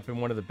Hawaii and end up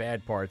in one of the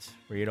bad parts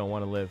where you don't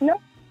want to live.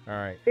 No. All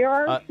right. There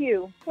are a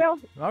few. Well,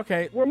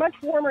 okay. We're much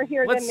warmer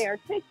here than there.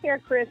 Take care,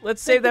 Chris.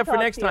 Let's save that for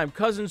next time.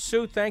 Cousin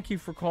Sue, thank you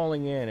for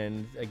calling in.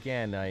 And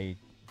again,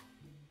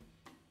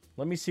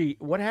 let me see.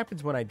 What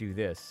happens when I do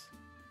this?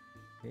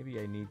 Maybe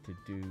I need to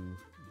do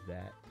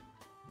that.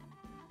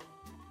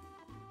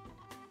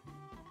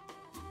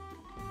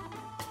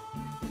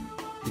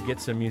 To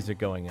get some music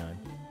going on.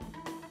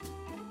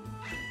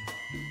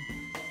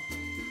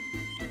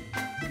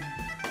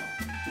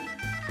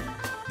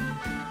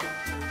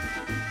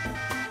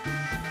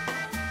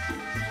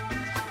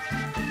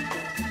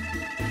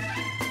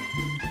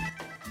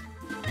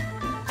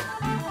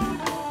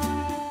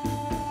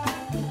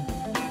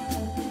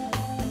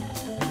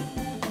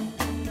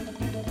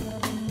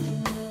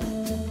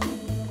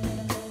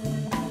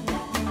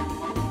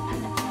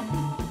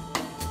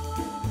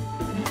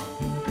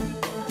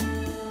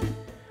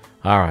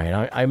 All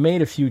right, I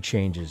made a few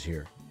changes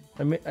here.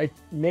 I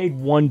made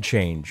one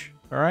change,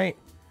 all right?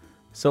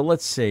 So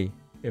let's see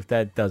if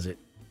that does it.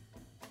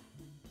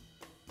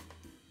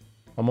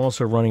 I'm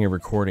also running a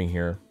recording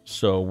here,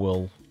 so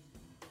we'll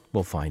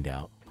find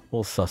out.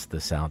 We'll suss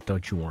this out,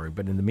 don't you worry.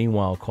 But in the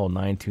meanwhile, call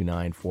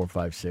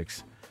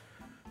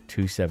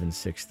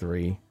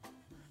 929-456-2763.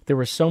 There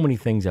were so many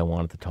things I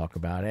wanted to talk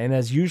about, and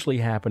as usually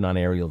happened on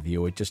Aerial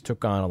View, it just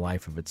took on a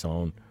life of its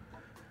own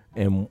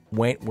and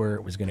went where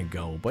it was going to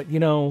go. But,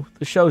 the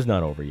show's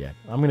not over yet.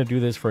 I'm going to do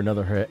this for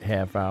another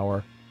half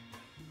hour,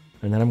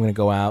 and then I'm going to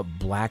go out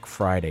Black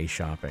Friday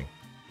shopping.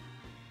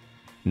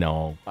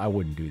 No, I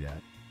wouldn't do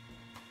that.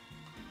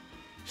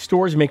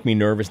 Stores make me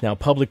nervous now.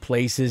 Public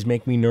places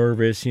make me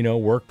nervous.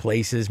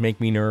 Workplaces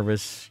make me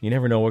nervous. You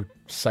never know what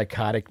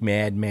psychotic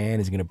madman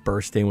is going to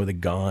burst in with a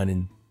gun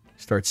and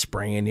start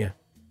spraying you.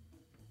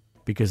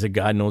 Because of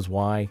God knows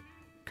why.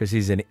 Because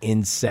he's an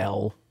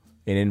incel,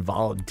 an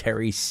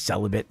involuntary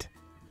celibate.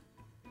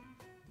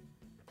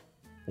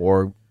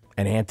 Or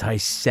an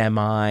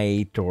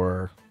anti-Semite,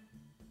 or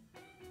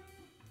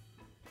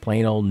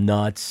plain old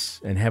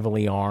nuts and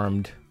heavily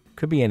armed.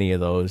 Could be any of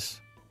those.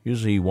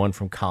 Usually one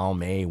from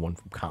column A, one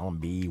from column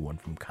B, one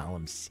from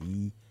column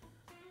C,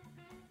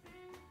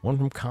 one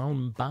from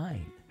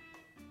Columbine.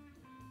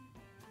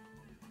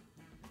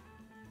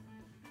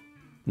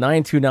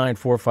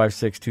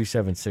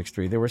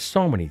 929-456-2763. There were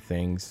so many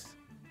things.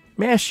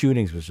 Mass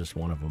shootings was just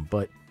one of them.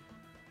 But,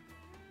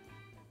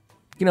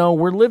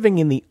 we're living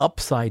in the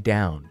upside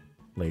down,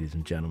 ladies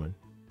and gentlemen.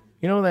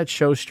 You know that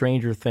show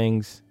Stranger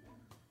Things?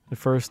 At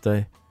first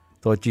I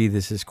thought, gee,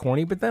 this is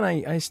corny. But then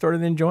I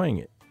started enjoying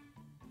it.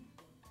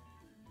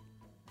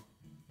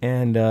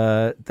 And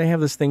they have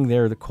this thing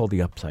there called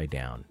the Upside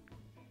Down.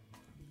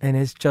 And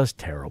it's just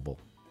terrible.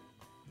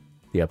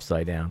 The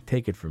Upside Down.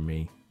 Take it from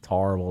me. It's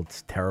horrible.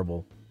 It's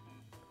terrible.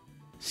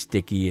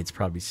 Sticky. It's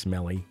probably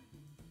smelly.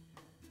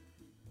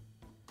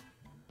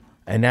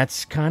 And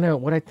that's kind of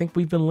what I think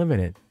we've been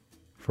living in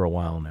for a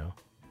while now.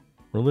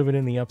 We're living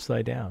in the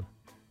Upside Down.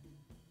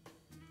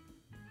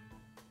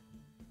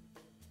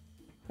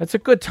 It's a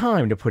good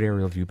time to put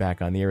Aerial View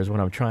back on the air is what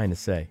I'm trying to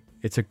say.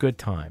 It's a good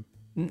time.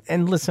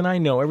 And listen, I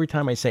know every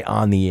time I say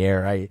on the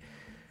air,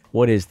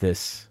 what is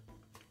this?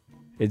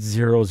 It's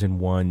zeros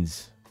and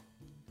ones.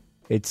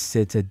 It's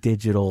a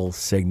digital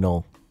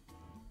signal.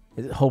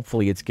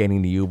 Hopefully it's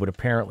getting to you, but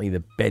apparently the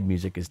bed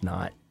music is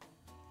not.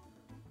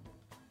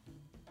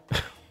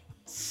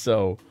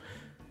 So,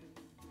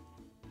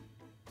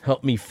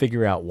 help me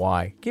figure out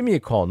why. Give me a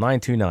call,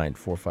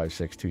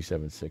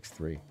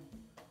 929-456-2763.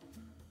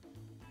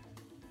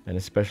 And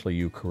especially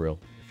you, Kirill,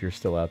 if you're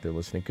still out there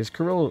listening. Because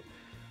Kirill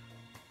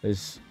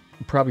is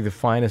probably the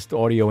finest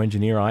audio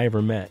engineer I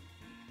ever met.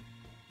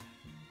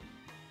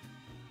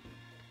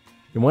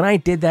 And when I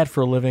did that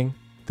for a living,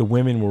 the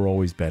women were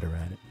always better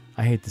at it.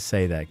 I hate to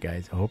say that,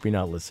 guys. I hope you're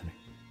not listening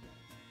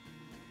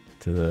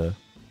to the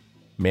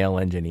male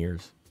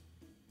engineers.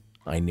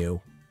 I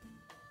knew.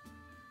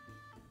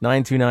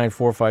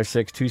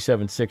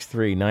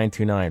 929-456-2763.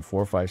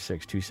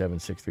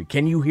 929-456-2763.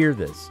 Can you hear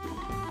this?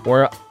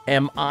 Or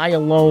am I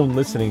alone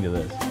listening to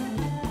this?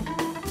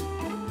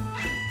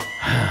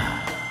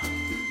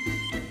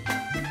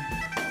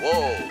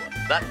 Whoa,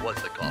 that was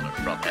the caller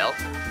from hell.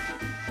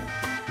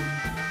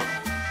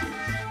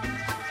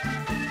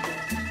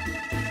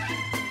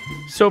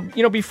 So,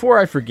 before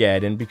I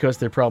forget, and because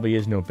there probably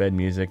is no bed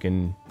music,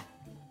 and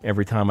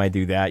every time I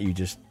do that, you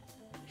just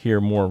hear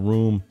more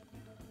room.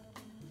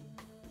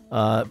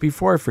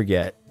 Before I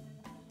forget,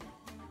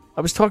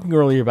 I was talking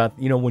earlier about,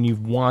 when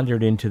you've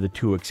wandered into the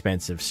too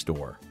expensive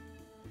store.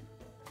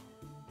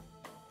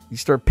 You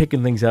start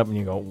picking things up and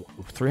you go,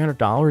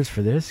 $300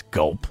 for this?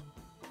 Gulp.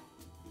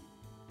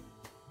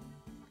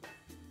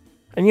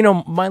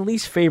 And, my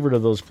least favorite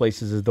of those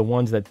places is the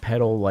ones that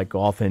peddle, like,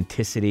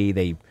 authenticity.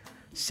 They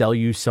sell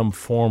you some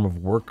form of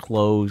work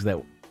clothes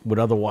that would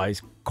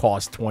otherwise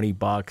cost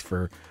 $20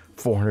 for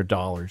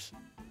 $400.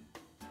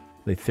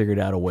 They figured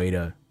out a way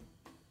to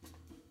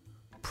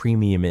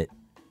premium it.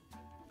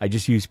 I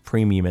just use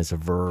premium as a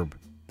verb.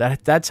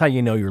 That's how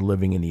you know you're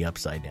living in the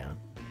upside down.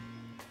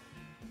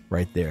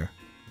 Right there.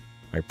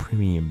 I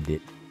premiumed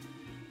it.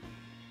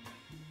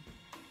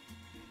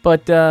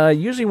 But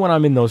usually when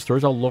I'm in those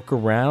stores, I'll look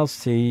around,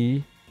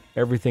 see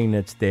everything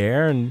that's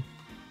there, and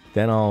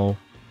then I'll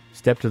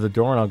step to the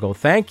door and I'll go,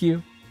 thank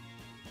you.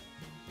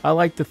 I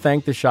like to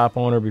thank the shop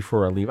owner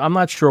before I leave. I'm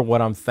not sure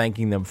what I'm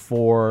thanking them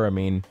for. I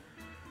mean,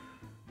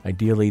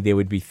 ideally they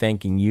would be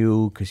thanking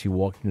you because you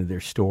walked into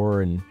their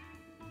store and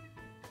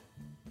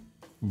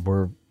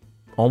were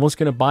almost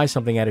going to buy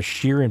something out of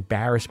sheer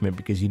embarrassment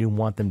because you didn't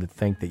want them to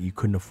think that you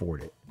couldn't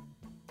afford it.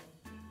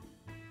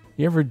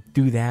 You ever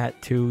do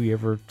that too? You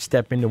ever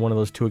step into one of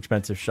those too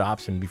expensive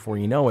shops and before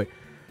you know it,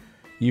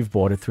 you've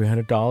bought a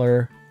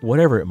 $300,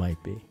 whatever it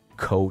might be,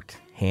 coat,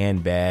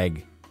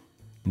 handbag,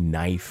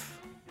 knife.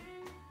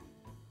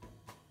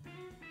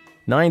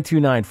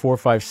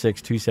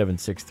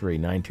 929-456-2763.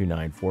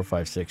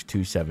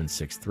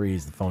 929-456-2763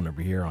 is the phone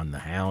number here on the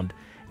Hound,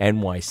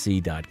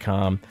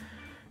 NYC.com.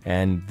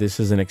 And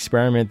this is an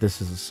experiment.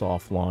 This is a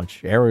soft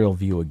launch. Aerial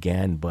View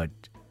again, but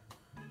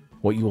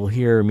What you will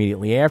hear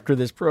immediately after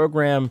this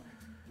program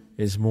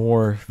is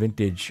more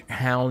vintage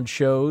Hound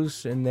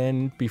shows, and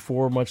then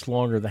before much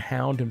longer, the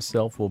Hound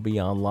himself will be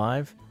on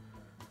live.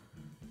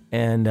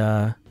 And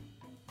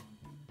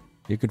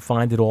you can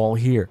find it all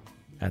here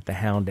at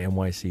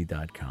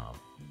thehoundnyc.com.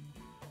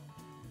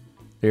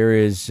 There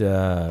is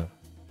a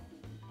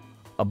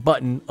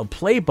button, a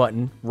play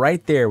button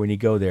right there when you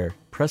go there.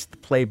 Press the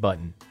play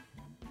button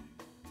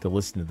to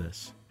listen to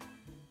this.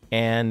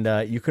 And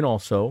you can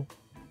also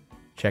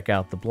check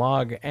out the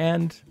blog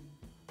and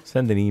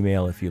send an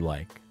email if you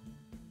like.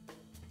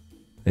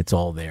 It's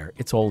all there.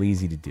 It's all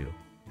easy to do.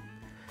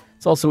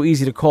 It's also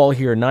easy to call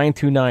here,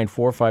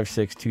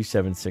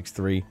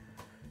 929-456-2763,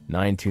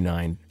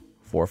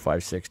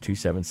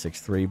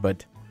 929-456-2763.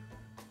 But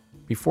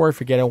before I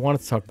forget, I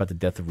wanted to talk about the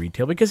death of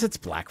retail because it's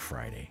Black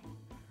Friday.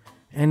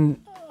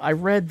 And I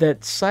read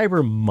that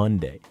Cyber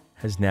Monday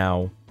has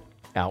now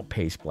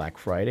outpaced Black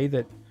Friday,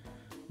 that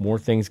more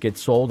things get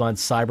sold on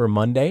Cyber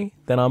Monday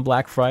than on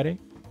Black Friday.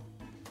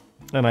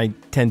 And I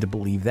tend to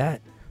believe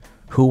that.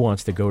 Who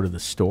wants to go to the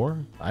store?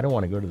 I don't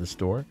want to go to the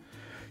store.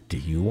 Do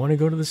you want to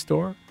go to the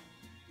store?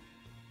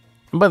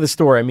 And by the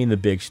store, I mean the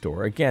big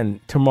store.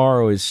 Again,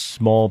 tomorrow is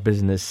Small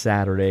Business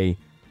Saturday.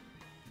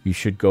 You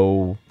should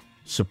go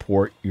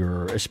support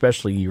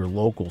especially your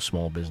local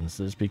small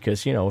businesses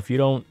because, if you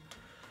don't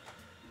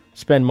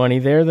spend money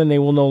there, then they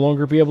will no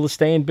longer be able to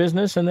stay in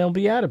business and they'll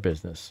be out of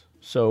business.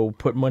 So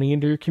put money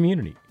into your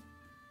community.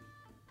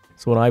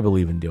 That's what I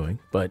believe in doing,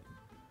 but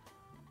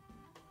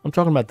I'm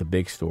talking about the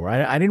big store.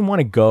 I didn't want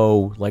to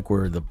go like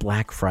where the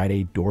Black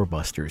Friday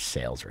doorbusters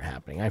sales are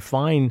happening. I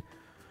find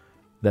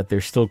that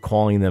they're still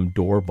calling them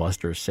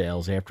doorbuster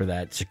sales after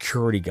that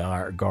security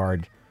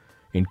guard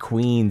in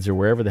Queens or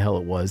wherever the hell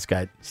it was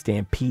got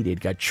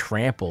stampeded, got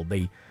trampled.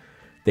 They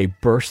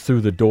burst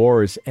through the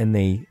doors and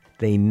they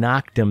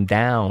knocked him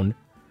down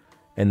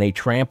and they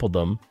trampled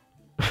him.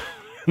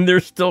 And they're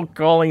still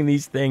calling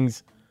these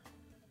things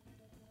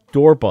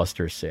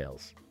doorbuster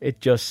sales. It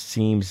just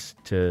seems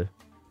to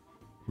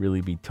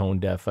really be tone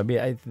deaf. I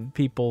mean,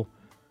 people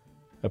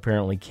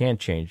apparently can't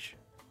change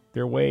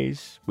their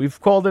ways. We've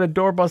called it a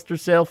doorbuster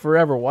sale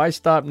forever. Why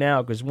stop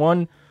now? Because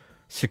one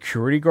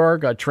security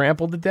guard got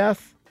trampled to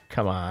death?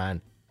 Come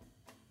on.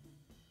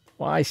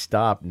 Why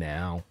stop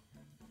now?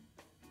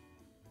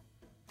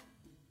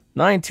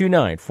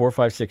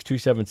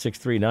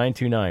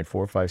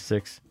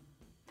 929-456-2763.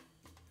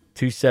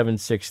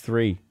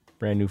 929-456-2763.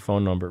 Brand new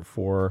phone number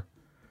for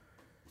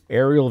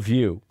Aerial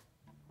View.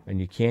 And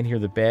you can't hear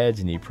the beds,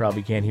 and you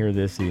probably can't hear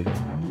this either.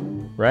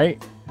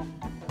 Right?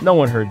 No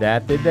one heard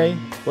that, did they?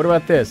 What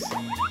about this?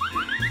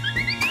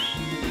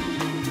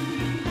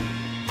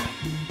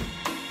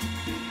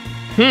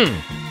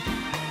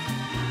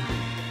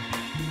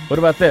 What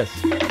about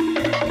this?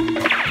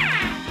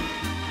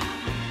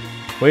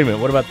 Wait a minute,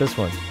 what about this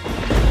one?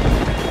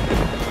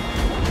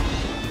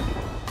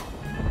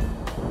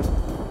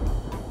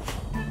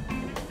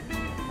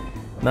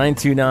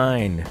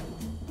 (929)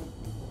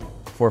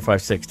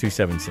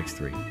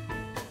 456-2763.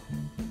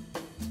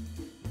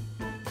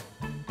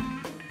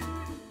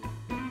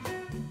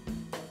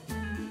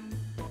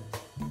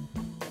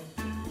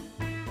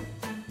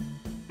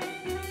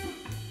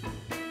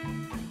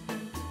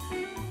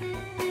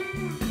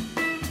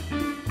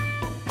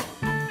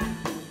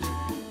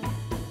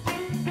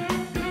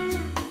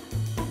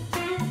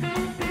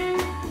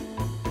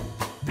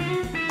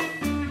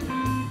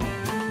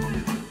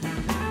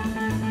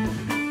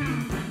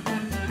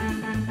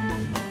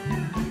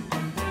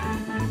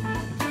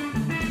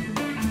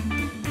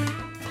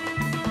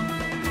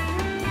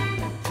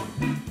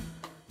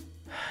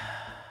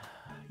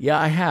 Yeah,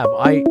 I have.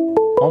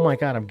 Oh my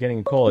God, I'm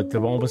getting a call. It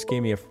almost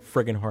gave me a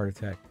friggin' heart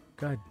attack.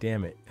 God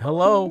damn it.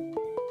 Hello?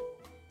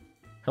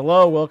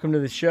 Hello, welcome to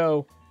the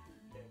show.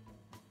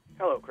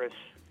 Hello, Chris.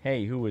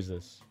 Hey, who is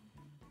this?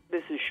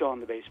 This is Sean,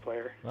 the bass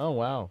player. Oh,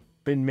 wow.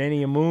 Been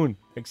many a moon,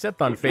 except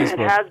on Facebook.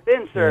 It has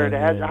been, sir.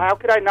 Yeah. How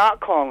could I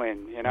not call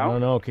in, I don't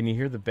know. Can you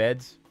hear the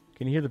beds?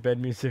 Can you hear the bed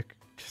music?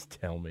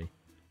 Just tell me.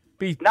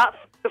 Not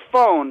the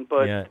phone,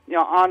 but, Yeah.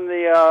 On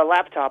the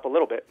laptop a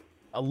little bit.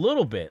 A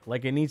little bit,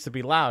 like it needs to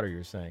be louder,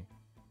 you're saying.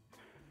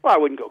 Well, I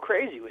wouldn't go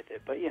crazy with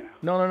it, but,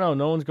 No.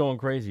 No one's going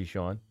crazy,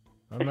 Sean.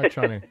 I'm not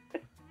trying to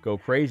go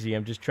crazy.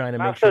 I'm just trying to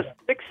make So sure.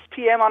 6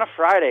 p.m. on a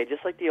Friday,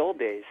 just like the old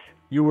days.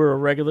 You were a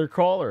regular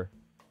caller.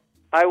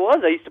 I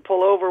was. I used to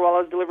pull over while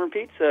I was delivering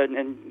pizza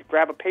and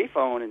grab a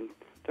payphone and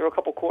throw a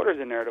couple quarters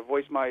in there to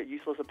voice my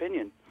useless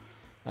opinion.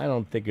 I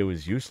don't think it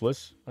was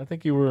useless. I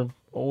think you were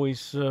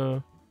always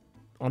on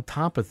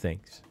top of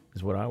things,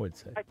 is what I would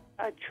say.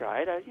 I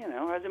tried. I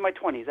was in my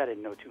 20s. I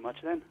didn't know too much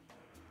then.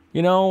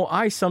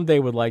 I someday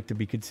would like to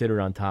be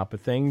considered on top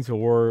of things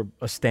or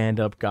a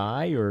stand-up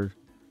guy or,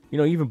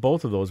 even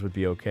both of those would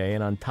be okay.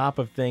 And on top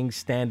of things,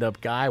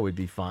 stand-up guy would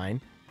be fine.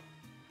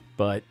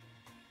 But,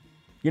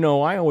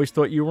 I always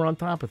thought you were on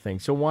top of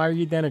things. So why are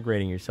you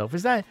denigrating yourself?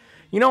 Is that,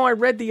 I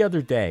read the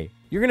other day.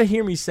 You're going to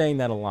hear me saying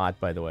that a lot,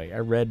 by the way. I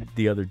read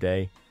the other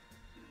day.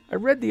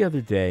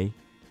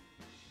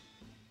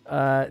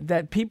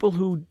 that people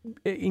who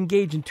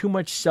engage in too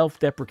much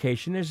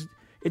self-deprecation,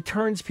 it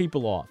turns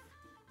people off.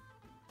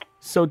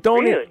 So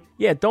don't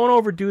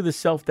overdo the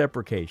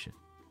self-deprecation.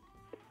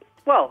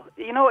 Well,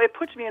 it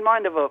puts me in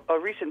mind of a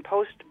recent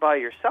post by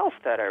yourself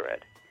that I read.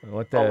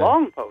 A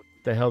long post.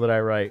 The hell did I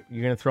write?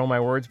 You're going to throw my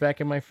words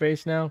back in my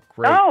face now?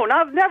 Great. No,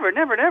 never.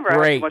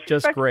 Great,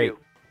 just great.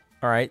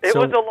 All right. It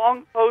was a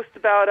long post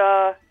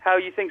about how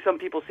you think some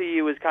people see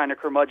you as kind of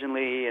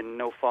curmudgeonly and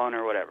no fun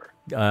or whatever.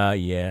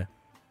 Yeah.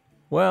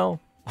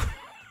 Well,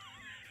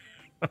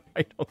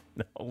 I don't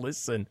know.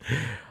 Listen,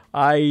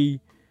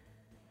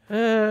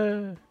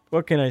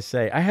 what can I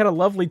say? I had a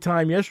lovely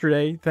time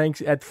yesterday.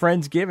 Thanks at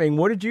Friendsgiving.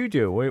 What did you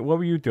do? What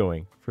were you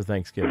doing for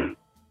Thanksgiving?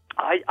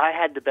 I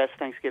had the best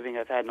Thanksgiving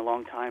I've had in a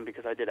long time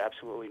because I did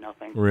absolutely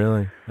nothing.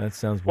 Really? That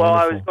sounds well.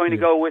 wonderful. I was going to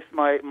go with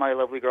my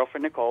lovely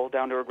girlfriend Nicole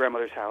down to her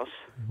grandmother's house.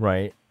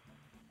 Right.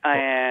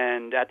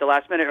 And at the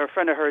last minute, a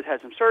friend of hers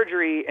had some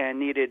surgery and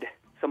needed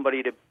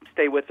somebody to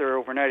stay with her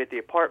overnight at the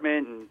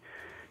apartment and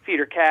feed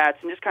her cats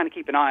and just kind of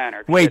keep an eye on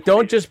her. Wait,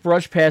 don't just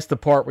brush past the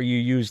part where you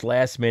use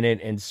last minute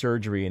and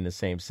surgery in the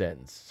same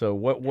sentence. So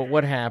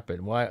what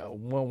happened?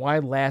 Why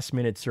last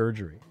minute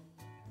surgery?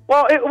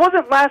 Well, it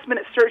wasn't last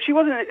minute. She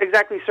wasn't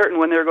exactly certain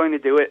when they were going to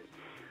do it.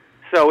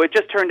 So it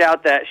just turned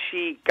out that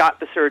she got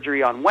the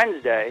surgery on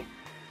Wednesday.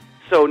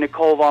 So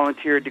Nicole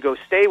volunteered to go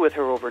stay with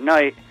her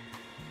overnight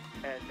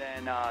and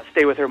then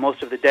stay with her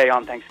most of the day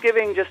on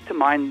Thanksgiving just to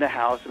mind the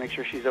house and make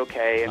sure she's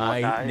okay and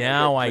whatnot.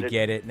 Now I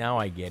get it.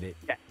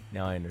 Yeah.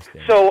 Now I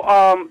understand.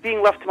 So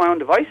being left to my own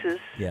devices,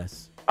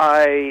 yes,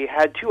 I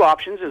had two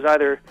options. It was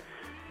either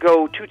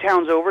go 2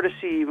 towns over to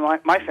see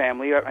my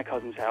family at my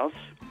cousin's house,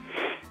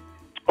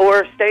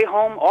 or stay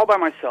home all by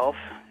myself,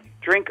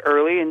 drink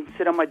early, and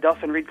sit on my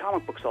duff and read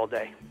comic books all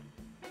day.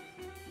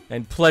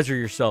 And pleasure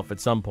yourself at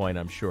some point,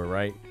 I'm sure,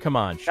 right? Come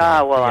on,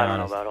 Sean. Well, I don't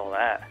know about all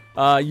that.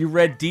 You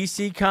read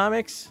DC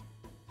Comics?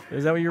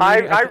 Is that what you're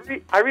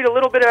reading? I read a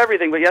little bit of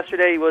everything, but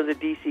yesterday was a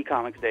DC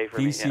Comics day for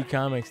me. DC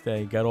Comics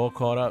Day. Got all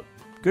caught up.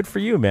 Good for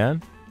you,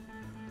 man.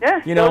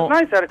 Yeah, it was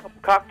nice. I had a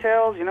couple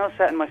cocktails,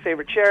 sat in my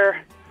favorite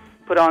chair,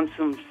 put on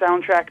some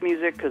soundtrack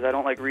music because I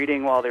don't like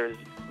reading while there's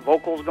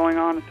vocals going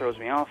on. It throws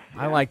me off.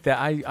 I like that.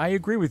 I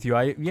agree with you.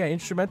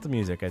 Instrumental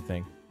music, I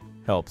think,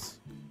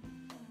 helps.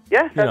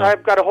 Yeah,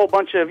 I've got a whole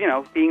bunch of,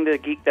 being the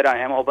geek that I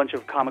am, a whole bunch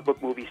of comic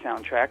book movie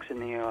soundtracks in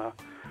the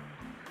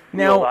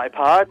little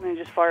iPod, and I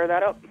just fire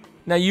that up.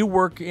 Now, you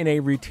work in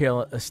a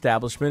retail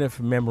establishment, if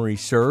memory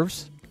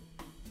serves,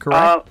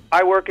 correct?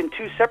 I work in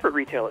 2 separate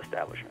retail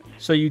establishments.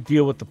 So you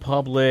deal with the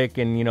public,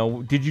 and,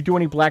 did you do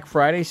any Black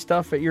Friday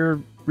stuff at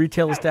your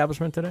retail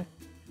establishment today?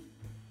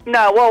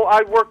 No, well,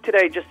 I work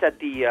today just at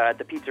the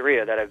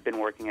pizzeria that I've been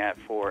working at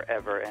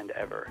forever and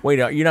ever. Wait,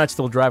 you're not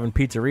still driving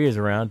pizzerias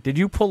around? Did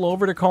you pull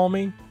over to call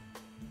me?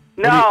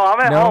 No, I'm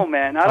at home,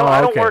 man.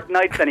 I don't work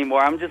nights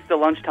anymore. I'm just a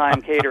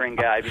lunchtime catering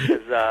guy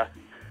because I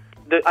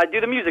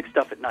do the music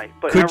stuff at night.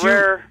 But in a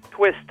rare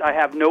twist, I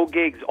have no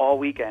gigs all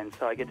weekend,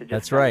 so I get to just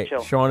That's right.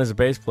 chill. Sean is a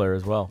bass player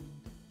as well.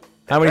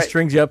 How many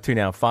strings you up to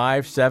now?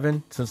 5,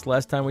 7 since the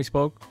last time we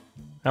spoke?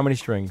 How many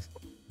strings?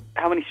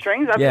 How many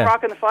strings? I've been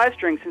rocking the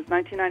 5-string since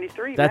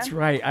 1993, That's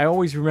right. I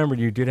always remembered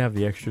you did have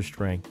the extra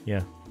string.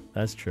 Yeah,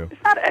 that's true.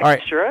 It's not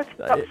extra.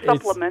 It's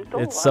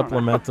supplemental. It's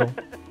supplemental.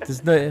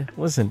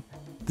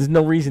 There's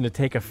no reason to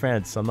take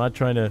offense. I'm not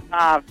trying to...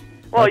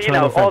 Well,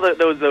 all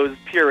those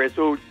purists,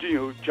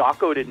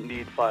 Jocko didn't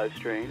need 5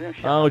 strings.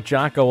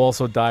 Jocko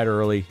also died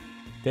early,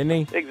 didn't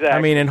he? Exactly.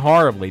 I mean, and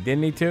horribly,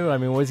 didn't he, too? I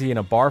mean, was he in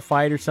a bar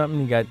fight or something?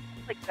 He got...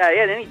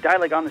 didn't he die,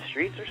 on the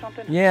streets or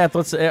something? Yeah, I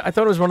thought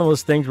it was one of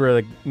those things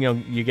where,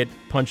 you get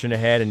punched in the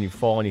head and you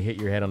fall and you hit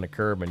your head on the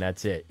curb and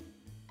that's it.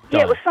 Done.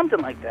 Yeah, it was something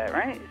like that,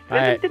 right?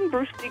 Didn't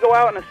Bruce Lee go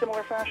out in a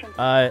similar fashion?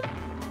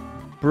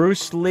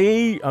 Bruce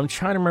Lee, I'm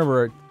trying to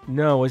remember.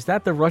 No, was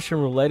that the Russian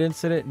roulette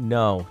incident?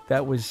 No,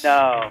 that was...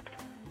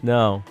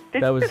 No.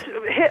 Did that you was... just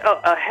hit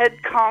a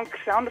head conk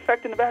sound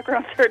effect in the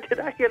background, sir? Did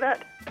I hear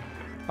that?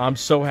 I'm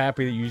so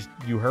happy that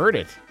you heard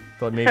it.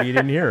 Thought maybe you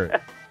didn't hear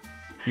it.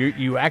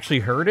 You actually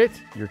heard it?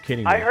 You're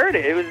kidding me. I heard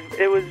it.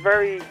 It was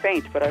very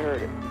faint, but I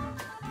heard it.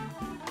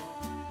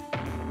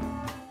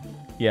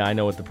 Yeah, I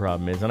know what the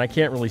problem is, and I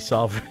can't really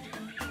solve it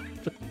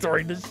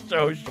during this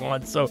show,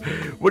 Sean. So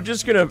we're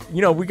just going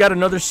to, we got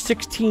another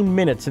 16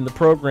 minutes in the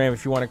program.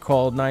 If you want to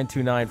call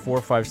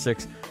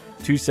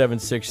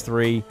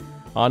 929-456-2763.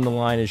 On the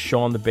line is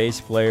Sean, the bass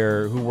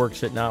player, who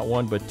works at not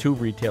 1 but 2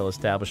 retail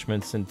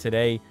establishments. And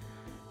today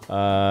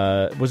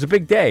was a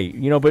big day,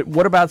 but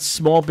what about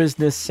Small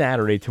Business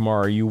Saturday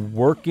tomorrow? Are you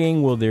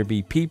working? Will there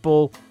be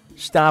people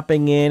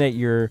stopping in at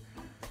your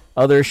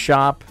other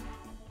shop?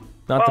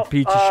 Not the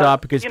pizza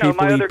shop, because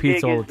people eat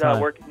pizza all the time.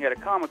 My other gig is working at a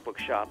comic book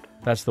shop.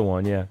 That's the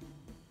one, yeah.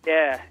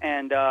 Yeah,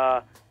 and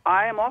I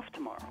am off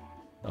tomorrow.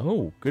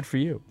 Oh, good for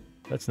you.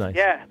 That's nice.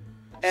 Yeah,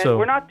 and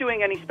we're not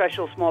doing any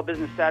special Small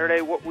Business Saturday.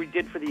 What we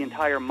did for the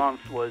entire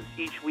month was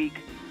each week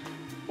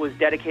was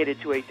dedicated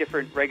to a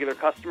different regular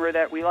customer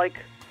that we like,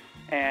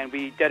 and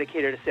we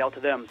dedicated a sale to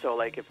them. So,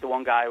 if the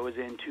one guy was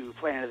into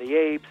Planet of the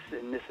Apes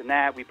and this and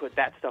that, we put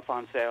that stuff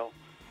on sale.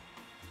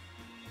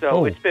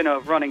 So it's been a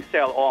running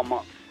sale all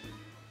month.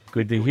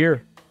 Good to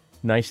hear.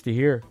 Nice to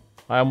hear.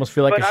 I almost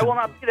feel like But I I should... will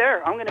not be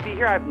there. I'm going to be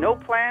here. I have no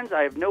plans.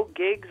 I have no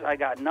gigs. I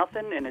got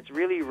nothing, and it's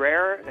really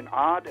rare and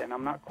odd, and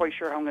I'm not quite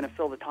sure how I'm going to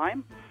fill the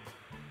time.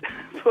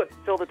 But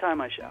fill the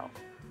time I shall.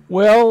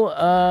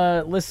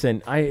 Well,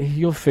 listen,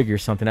 you'll figure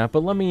something out.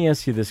 But let me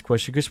ask you this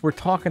question, because we're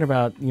talking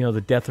about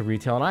the death of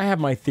retail, and I have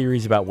my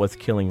theories about what's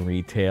killing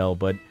retail.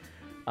 But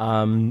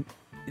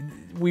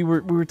we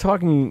were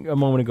talking a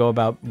moment ago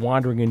about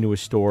wandering into a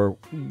store,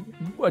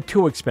 a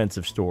too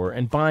expensive store,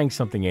 and buying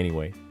something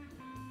anyway,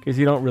 because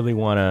you don't really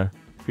want to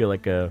feel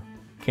like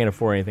can't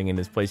afford anything in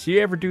this place. Do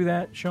you ever do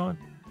that, Sean?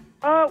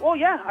 Well,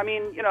 yeah. I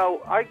mean,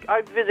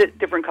 I visit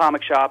different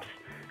comic shops.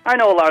 I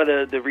know a lot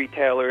of the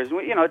retailers.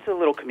 It's a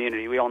little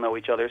community. We all know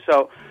each other.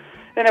 So,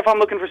 and if I'm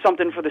looking for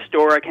something for the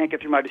store, I can't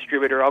get through my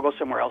distributor, I'll go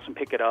somewhere else and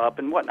pick it up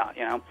and whatnot,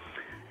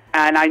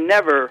 And I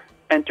never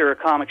enter a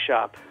comic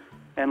shop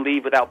and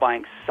leave without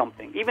buying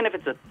something, even if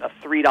it's a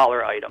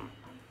 $3 item.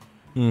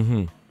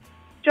 Mm-hmm.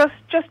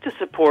 Just to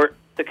support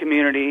the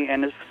community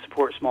and to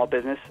support small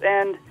business.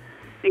 And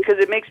because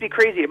it makes me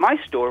crazy at my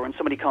store when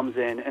somebody comes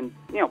in and,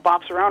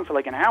 bops around for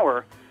like an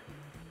hour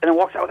and then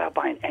walks out without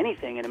buying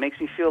anything, and it makes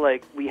me feel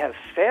like we have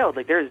failed.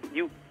 Like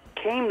you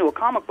came to a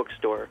comic book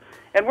store,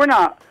 and we're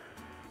not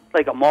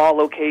like a mall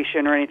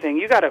location or anything.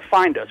 You got to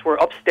find us. We're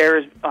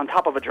upstairs on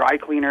top of a dry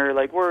cleaner.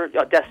 Like we're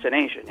a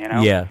destination,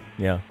 Yeah.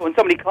 When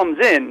somebody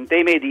comes in,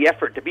 they made the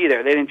effort to be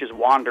there. They didn't just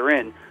wander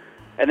in.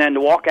 And then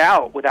to walk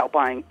out without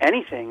buying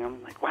anything,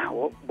 I'm like,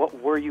 wow,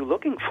 what were you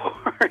looking for?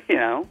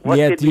 What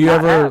did do we you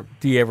not have?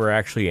 do you ever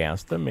actually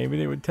ask them? Maybe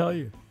they would tell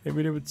you.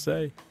 Maybe they would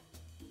say.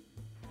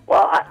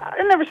 Well, I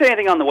never say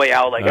anything on the way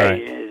out, like, All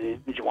right. hey,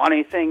 did you want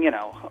anything?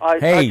 I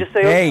Hey, just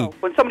say, hey.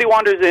 when somebody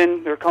wanders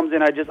in or comes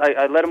in,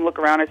 I let them look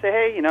around. I say,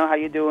 hey, how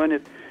you doing?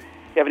 If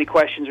you have any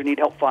questions or need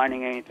help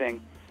finding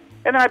anything.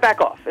 And then I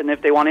back off. And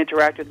if they want to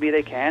interact with me,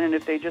 they can. And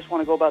if they just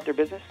want to go about their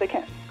business, they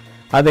can.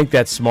 I think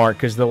that's smart,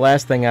 because the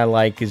last thing I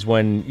like is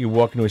when you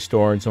walk into a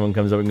store and someone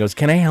comes up and goes,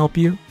 "Can I help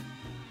you?"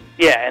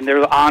 Yeah, and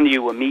they're on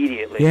you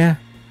immediately. Yeah,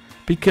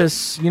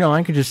 because,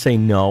 I could just say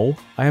no.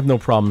 I have no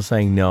problem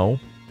saying no.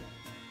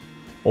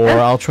 Or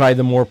I'll try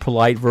the more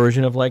polite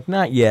version of like,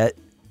 not yet.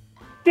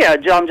 Yeah,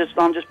 I'm just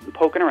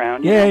poking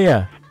around.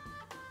 Yeah.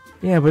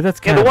 Yeah, but that's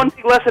kind the of... one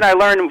big lesson I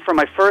learned from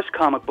my first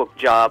comic book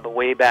job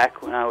way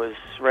back when I was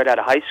right out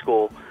of high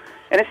school,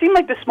 and it seemed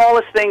like the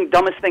smallest thing,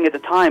 dumbest thing at the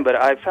time, but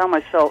I found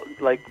myself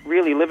like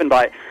really living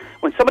by it.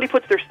 When somebody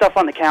puts their stuff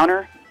on the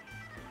counter,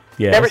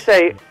 Yes. never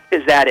say,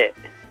 "Is that it?"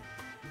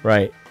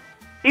 Right.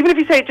 Even if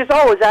you say just,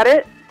 "Oh, is that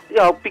it?"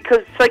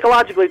 Because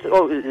psychologically, it's,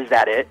 "Oh, is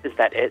that it? Is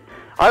that it?"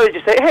 I always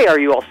just say, "Hey, are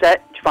you all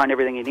set? Did you find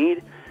everything you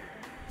need?"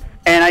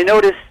 And I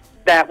noticed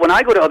that when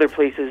I go to other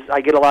places,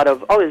 I get a lot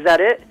of, "Oh, is that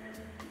it?"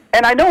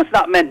 And I know it's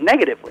not meant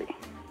negatively.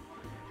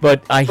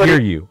 But I hear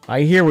you.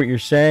 I hear what you're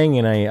saying,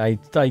 and I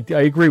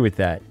agree with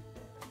that.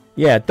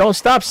 Yeah, don't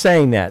stop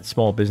saying that,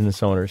 small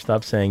business owners.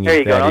 Stop saying, There "Is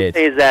you go. that Don't it?"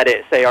 say, "Is that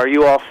it?" Say, "Are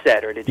you all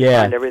set?" Or "Did you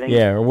find everything?"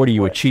 Yeah, or what are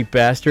you, a cheap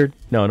bastard?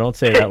 No, don't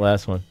say that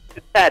last one.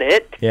 Is that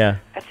it? Yeah.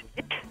 That's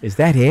it. Is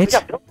that it?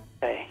 got bills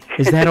to pay.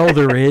 Is that all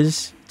there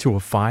is to a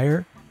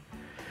fire?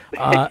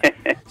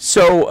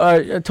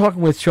 So,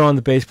 talking with Sean,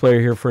 the bass player,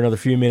 here for another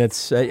few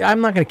minutes.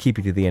 I'm not going to keep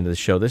you to the end of the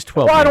show. There's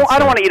 12 Well, minutes. I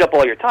don't want to eat up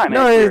all your time.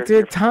 No,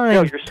 You're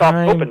time. you're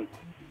soft open.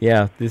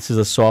 Yeah, this is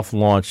a soft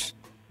launch,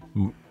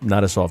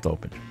 not a soft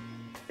open.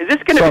 Is this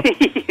going to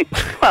be?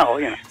 Well,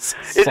 is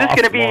this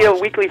going to be a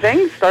weekly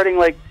thing starting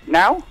like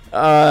now?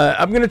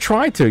 I'm going to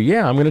try to.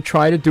 Yeah, I'm going to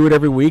try to do it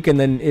every week, and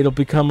then it'll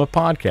become a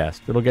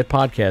podcast. It'll get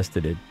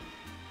podcasted in.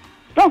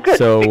 Oh, good.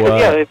 So,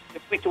 because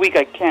if week to week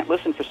I can't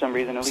listen for some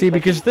reason. At See, least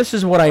because this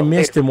is what I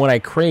missed and what I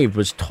craved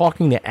was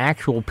talking to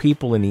actual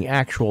people in the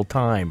actual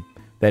time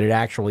that it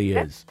actually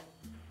is.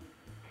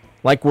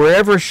 Like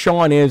wherever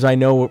Sean is, I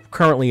know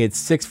currently it's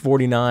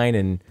 6:49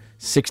 and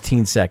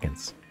 16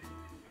 seconds.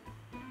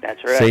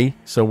 That's right. See?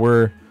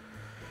 So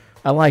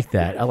I like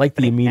that. I like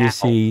the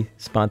immediacy,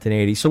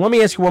 spontaneity. So let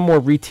me ask you one more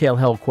retail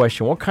hell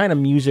question. What kind of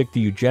music do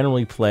you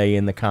generally play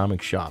in the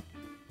comic shop?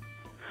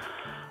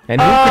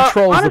 And who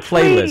controls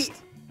honestly, the playlist?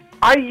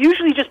 I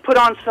usually just put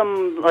on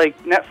some like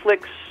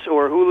Netflix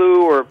or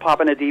Hulu or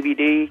pop in a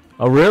DVD.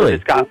 Oh,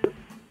 really?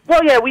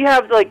 Well, yeah, we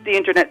have like the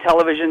internet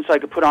television, so I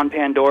could put on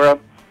Pandora.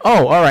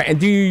 Oh, all right. And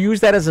do you use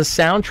that as a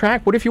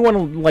soundtrack? What if you want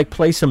to like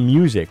play some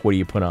music? What do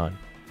you put on?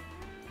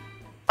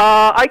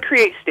 I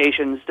create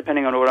stations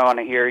depending on what I want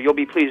to hear. You'll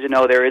be pleased to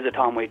know there is a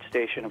Tom Waits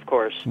station, of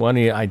course. Well,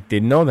 I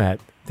didn't know that.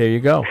 There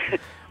you go.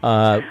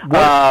 But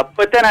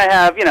then I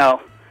have, I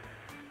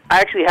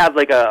actually have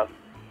like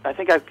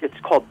it's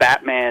called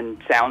Batman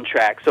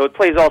soundtrack. So it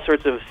plays all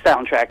sorts of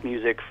soundtrack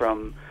music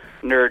from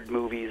nerd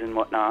movies and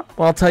whatnot.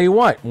 Well, I'll tell you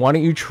what. Why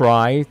don't you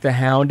try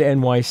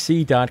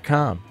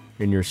thehoundnyc.com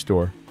in your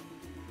store?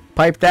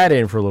 Pipe that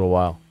in for a little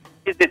while.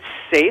 Is it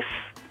safe?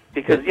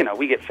 Because,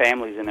 we get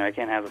families in there. I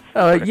can't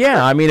have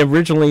yeah, I mean,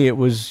 originally it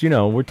was,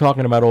 we're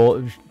talking about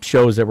all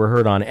shows that were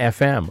heard on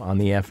FM, on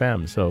the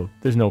FM. So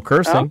there's no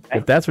cursing,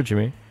 if that's what you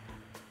mean.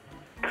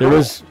 There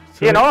was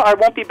You know, I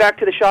won't be back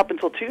to the shop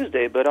until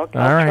Tuesday, but I'll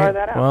try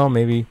that out. Well,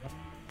 maybe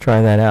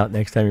try that out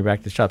next time you're back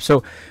to the shop.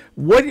 So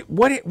what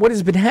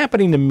has been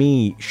happening to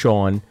me,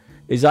 Sean,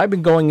 is I've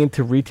been going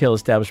into retail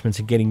establishments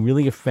and getting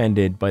really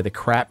offended by the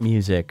crap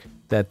music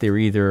that they're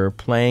either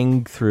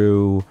playing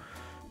through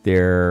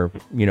their,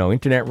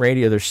 internet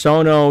radio, their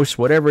Sonos,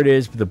 whatever it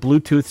is, the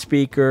Bluetooth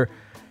speaker.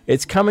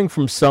 It's coming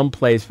from some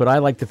place, but I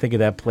like to think of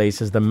that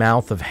place as the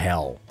mouth of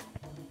hell.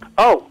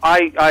 Oh,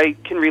 I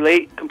can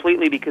relate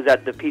completely because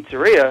at the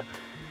pizzeria,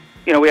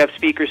 we have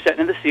speakers set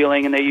in the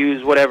ceiling and they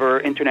use whatever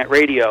internet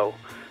radio.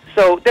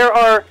 So there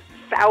are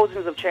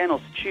thousands of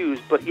channels to choose,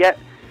 but yet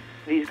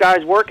these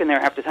guys working there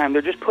half the time,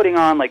 they're just putting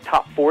on like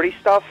top 40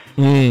 stuff.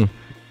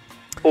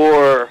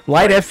 Or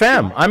Light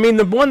FM. I mean,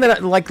 the one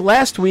that, like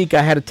last week,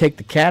 I had to take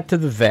the cat to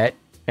the vet,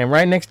 and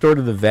right next door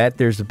to the vet,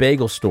 there's a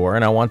bagel store,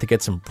 and I wanted to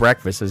get some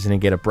breakfast. I was going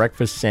to get a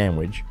breakfast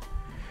sandwich.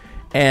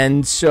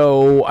 And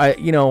so,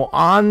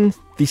 on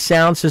the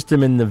sound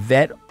system in the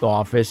vet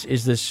office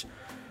is this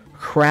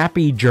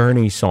crappy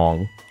Journey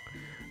song.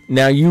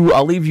 Now,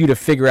 I'll leave you to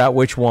figure out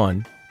which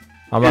one.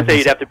 I'm going to say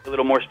you'd have to be a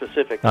little more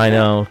specific. I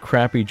know,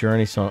 crappy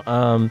Journey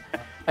song.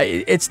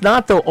 It's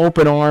not the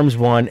Open Arms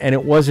one, and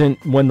it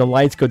wasn't When the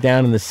Lights Go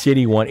Down in the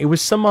City one. It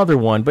was some other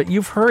one, but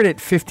you've heard it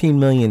 15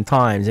 million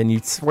times, and you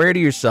swear to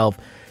yourself,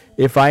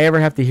 if I ever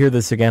have to hear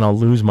this again, I'll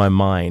lose my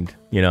mind,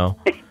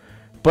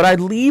 But I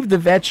leave the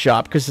vet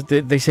shop because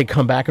they say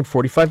come back in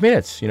 45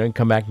 minutes.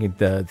 Come back and get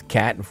the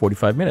cat in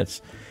 45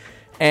 minutes.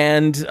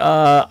 And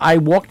I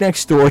walk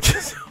next door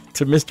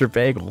to Mr.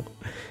 Bagel,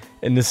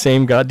 and the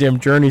same goddamn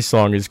Journey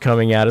song is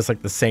coming out. It's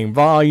like the same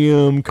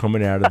volume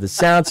coming out of the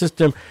sound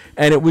system,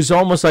 and it was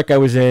almost like I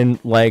was in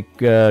like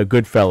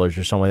Goodfellas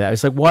or something like that.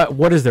 It's like,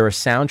 what is there, a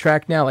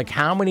soundtrack now? Like,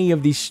 how many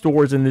of these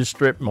stores in this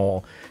strip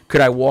mall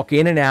could I walk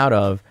in and out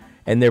of,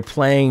 and they're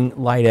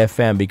playing Light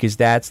FM because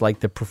that's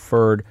like the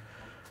preferred.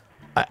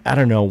 I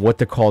don't know what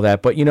to call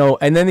that, but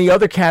and then the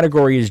other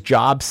category is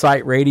job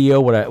site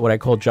radio, what I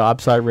call job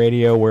site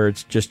radio, where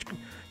it's just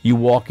you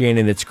walk in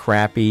and it's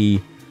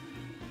crappy.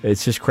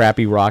 It's just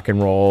crappy rock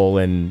and roll,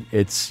 and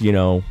it's,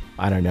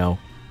 I don't know.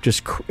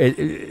 Just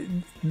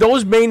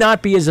those may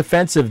not be as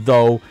offensive,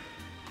 though.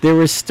 There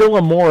is still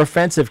a more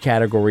offensive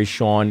category,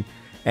 Sean,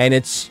 and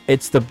it's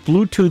the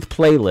Bluetooth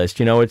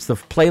playlist. It's the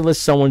playlist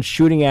someone's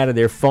shooting out of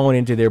their phone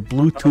into their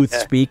Bluetooth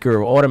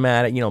speaker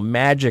automatic,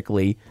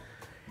 magically.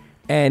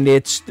 And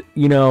it's,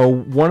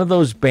 one of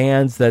those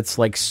bands that's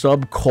like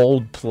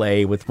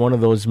sub-Coldplay with one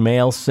of those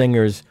male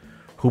singers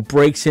who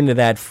breaks into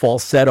that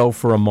falsetto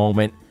for a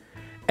moment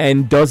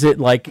and does it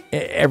like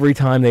every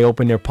time they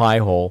open their pie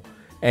hole.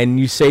 And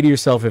you say to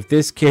yourself, if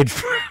this kid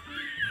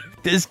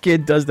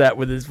does that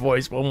with his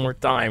voice one more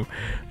time,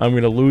 I'm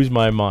going to lose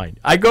my mind.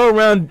 I go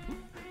around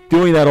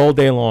doing that all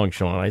day long,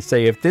 Sean. I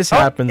say, if this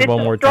happens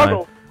one more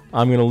time,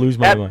 I'm going to lose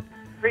my mind.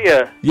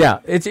 Yeah,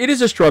 it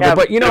is a struggle.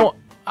 But,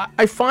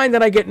 I find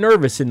that I get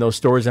nervous in those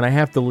stores and I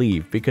have to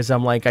leave because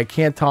I'm like, I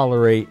can't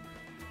tolerate.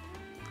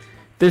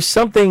 There's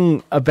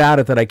something about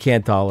it that I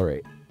can't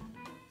tolerate.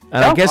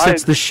 And I guess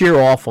it's the sheer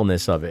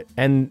awfulness of it,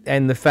 and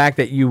the fact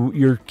that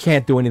you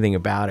can't do anything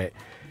about it,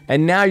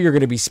 and now you're going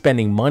to be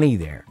spending money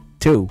there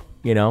too,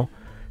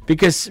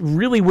 because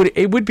really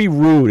it would be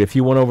rude if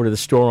you went over to the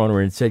store owner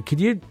and said,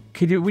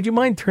 would you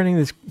mind turning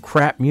this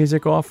crap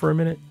music off for a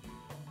minute?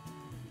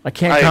 I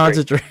can't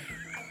concentrate.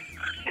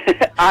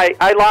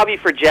 I lobby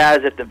for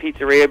jazz at the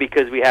pizzeria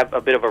because we have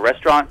a bit of a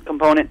restaurant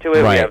component to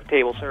it. Right. We have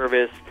table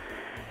service.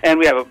 And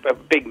we have a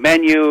big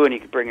menu, and you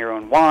can bring your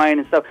own wine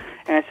and stuff.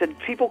 And I said,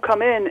 people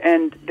come in,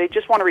 and they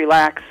just want to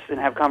relax and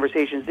have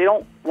conversations. They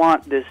don't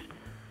want this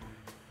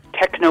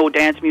techno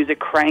dance music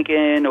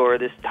cranking or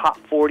this top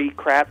 40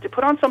 crap. To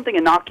put on something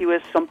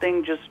innocuous,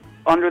 something just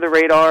under the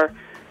radar,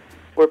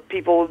 where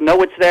people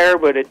know it's there,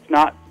 but it's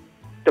not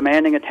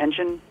demanding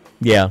attention.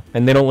 Yeah,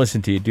 and they don't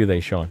listen to you, do they,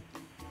 Sean?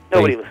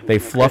 Nobody listens to me. They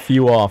fluff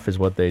you off is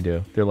what they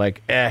do. They're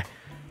like,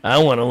 I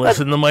want to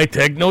listen to my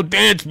techno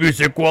dance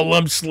music while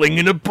I'm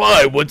slinging a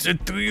pie. What's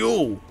it to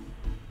you?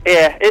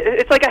 Yeah,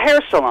 it's like a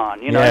hair salon.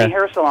 Any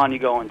hair salon you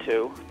go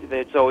into,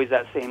 it's always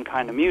that same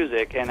kind of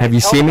music. And have you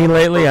seen me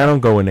lately? I don't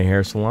go into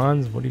hair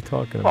salons. What are you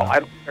talking about? Well, I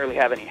don't barely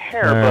have any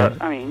hair,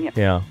 but I mean,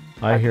 yeah,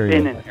 I hear you.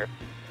 Been in there.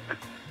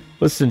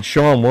 Listen,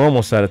 Sean, we're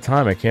almost out of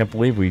time. I can't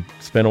believe we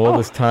spent all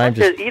this time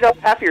just eat up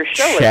half your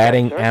show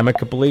chatting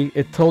amicably.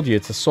 It told you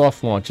it's a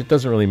soft launch. It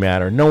doesn't really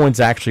matter. No one's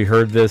actually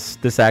heard this.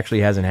 This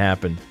actually hasn't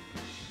happened.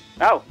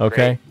 Oh,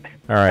 okay. Great.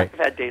 All right. I've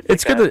had days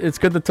it's like good. It's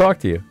good to talk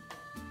to you.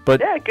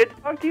 But yeah, good to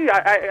talk to you.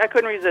 I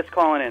couldn't resist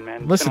calling in,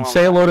 man. Listen,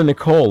 say hello to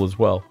Nicole as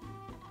well.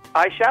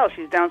 I shall.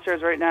 She's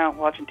downstairs right now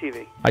watching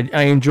TV.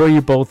 I enjoy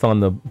you both on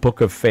the Book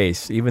of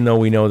Face, even though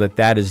we know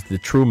that is the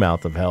true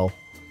mouth of hell.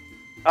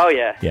 Oh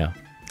yeah. Yeah.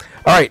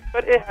 All right.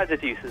 But it has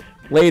its uses.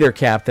 Later,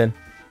 Captain.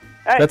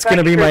 Right, that's going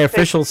to be my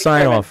official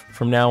sign-off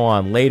from now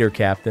on. Later,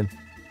 Captain.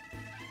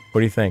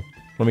 What do you think?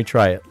 Let me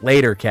try it.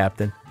 Later,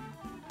 Captain.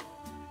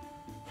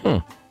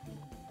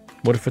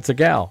 What if it's a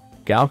gal?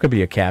 Gal could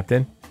be a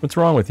captain. What's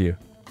wrong with you?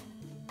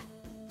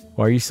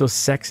 Why are you so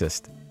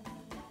sexist?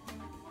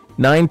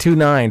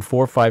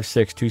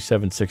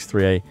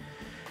 929-456-2763.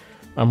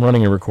 I'm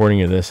running a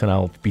recording of this, and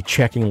I'll be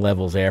checking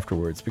levels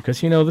afterwards because,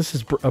 this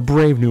is a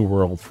brave new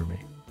world for me.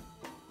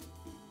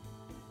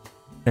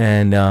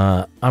 And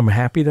I'm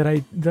happy that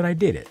I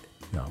did it.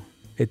 No,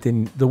 it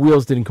didn't. The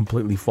wheels didn't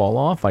completely fall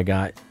off. I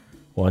got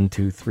 1,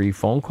 2, 3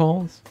 phone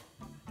calls.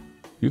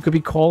 You could be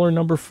caller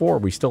number 4.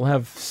 We still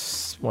have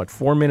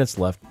 4 minutes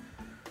left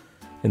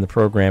in the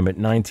program at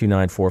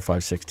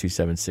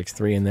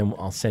 929-456-2763, and then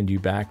I'll send you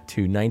back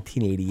to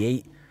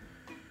 1988,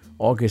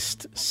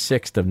 August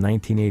 6th of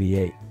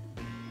 1988.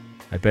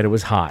 I bet it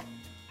was hot.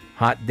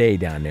 Hot day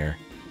down there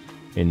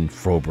in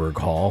Froberg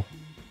Hall.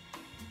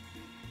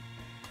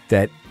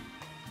 That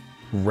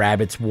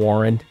rabbits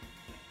warren.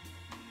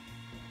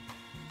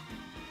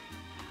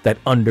 That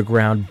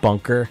underground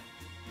bunker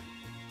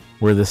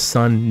where the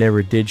sun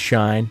never did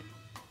shine.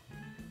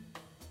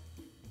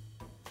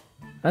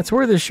 That's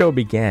where this show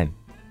began.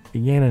 It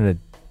began in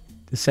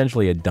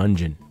essentially a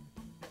dungeon.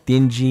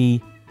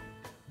 Dingy,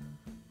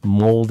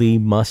 moldy,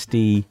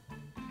 musty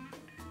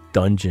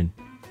dungeon.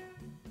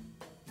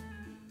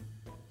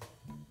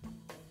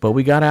 But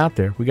we got out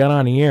there. We got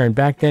on the air, and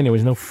back then there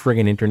was no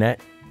friggin' internet.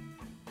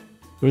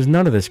 There was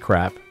none of this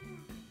crap.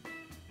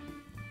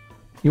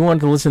 You wanted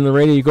to listen to the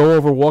radio, you go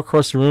over, walk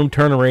across the room,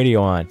 turn the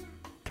radio on.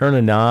 Turn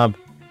the knob.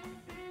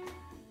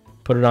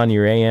 Put it on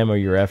your AM or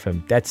your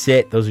FM. That's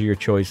it. Those are your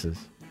choices.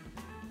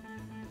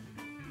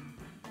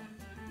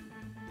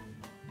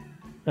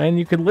 And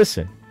you could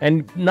listen.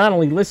 And not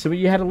only listen, but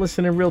you had to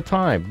listen in real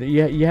time.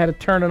 You had to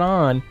turn it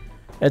on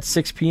at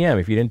 6 p.m.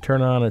 If you didn't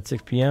turn it on at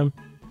 6 p.m.,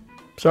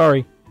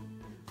 sorry.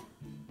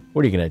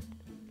 What are you going to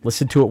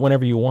listen to it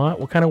whenever you want?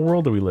 What kind of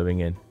world are we living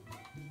in?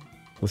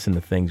 Listen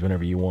to things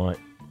whenever you want.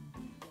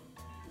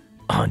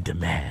 On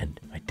demand.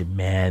 I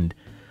demand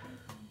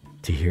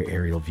to hear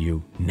Aerial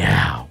View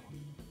now.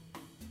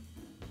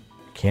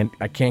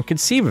 I can't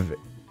conceive of it.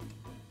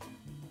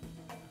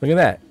 Look at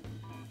that.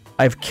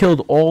 I've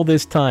killed all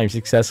this time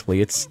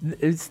successfully.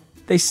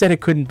 They said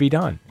it couldn't be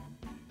done.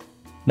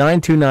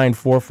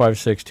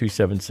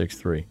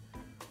 929-456-2763.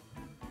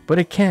 But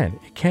it can.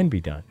 It can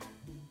be done.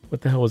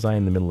 What the hell was I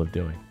in the middle of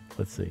doing?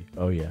 Let's see.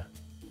 Oh, yeah.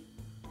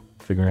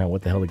 Figuring out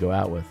what the hell to go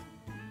out with.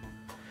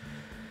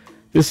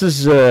 This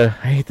is, I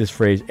hate this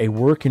phrase, a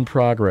work in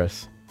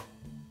progress.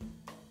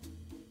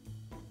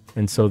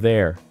 And so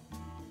there.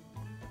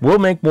 We'll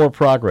make more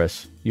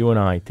progress, you and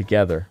I,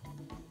 together.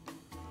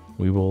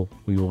 We will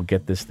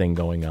get this thing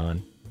going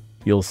on.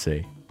 You'll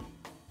see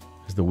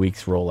as the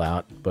weeks roll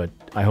out. But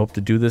I hope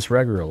to do this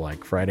regular,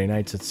 like Friday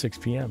nights at 6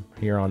 p.m.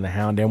 here on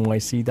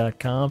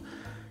thehoundnyc.com.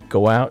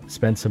 Go out,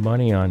 spend some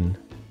money on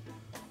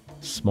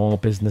Small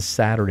Business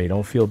Saturday.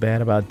 Don't feel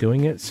bad about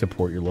doing it.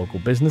 Support your local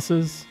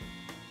businesses.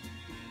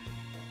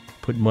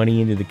 Put money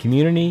into the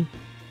community.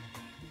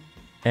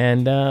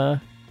 And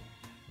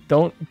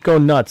don't go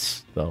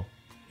nuts, though.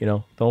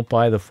 Don't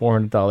buy the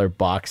 $400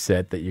 box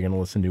set that you're going to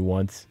listen to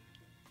once.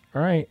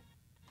 All right.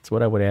 That's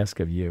what I would ask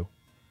of you.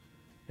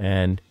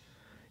 And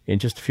in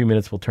just a few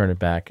minutes, we'll turn it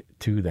back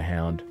to The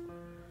Hound.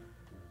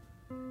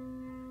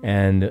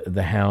 And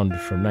The Hound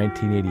from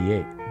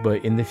 1988.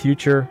 But in the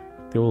future,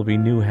 there will be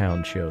new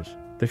Hound shows.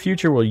 The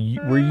future where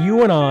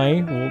you and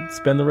I will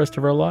spend the rest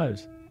of our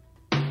lives.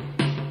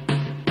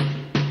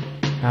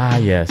 Ah,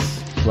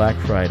 yes. Black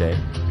Friday.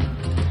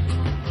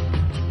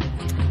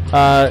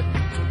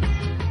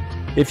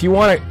 If you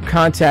want to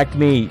contact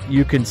me,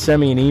 you can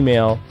send me an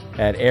email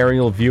at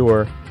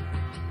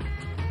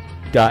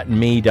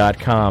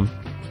aerialviewer.me.com.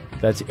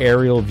 That's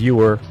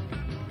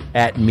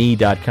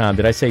aerialviewer@me.com.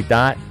 Did I say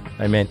dot?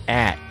 I meant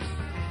at.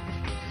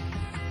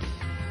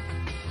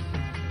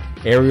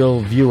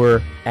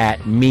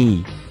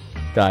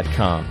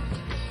 aerialviewer@me.com.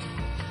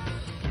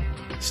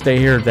 Stay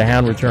here. The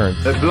Hound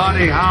returns. The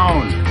Bloody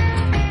Hound.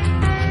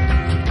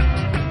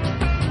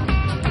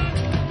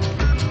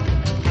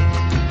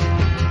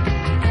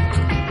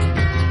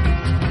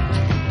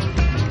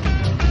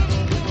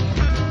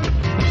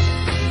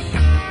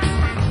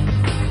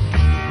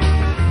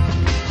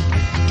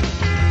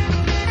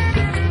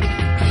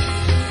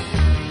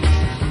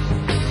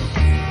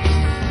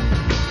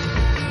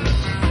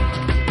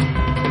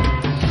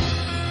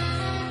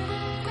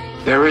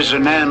 There is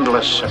an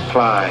endless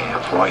supply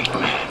of white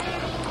men,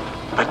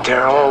 but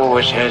there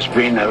always has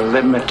been a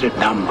limited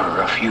number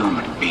of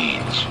human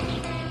beings.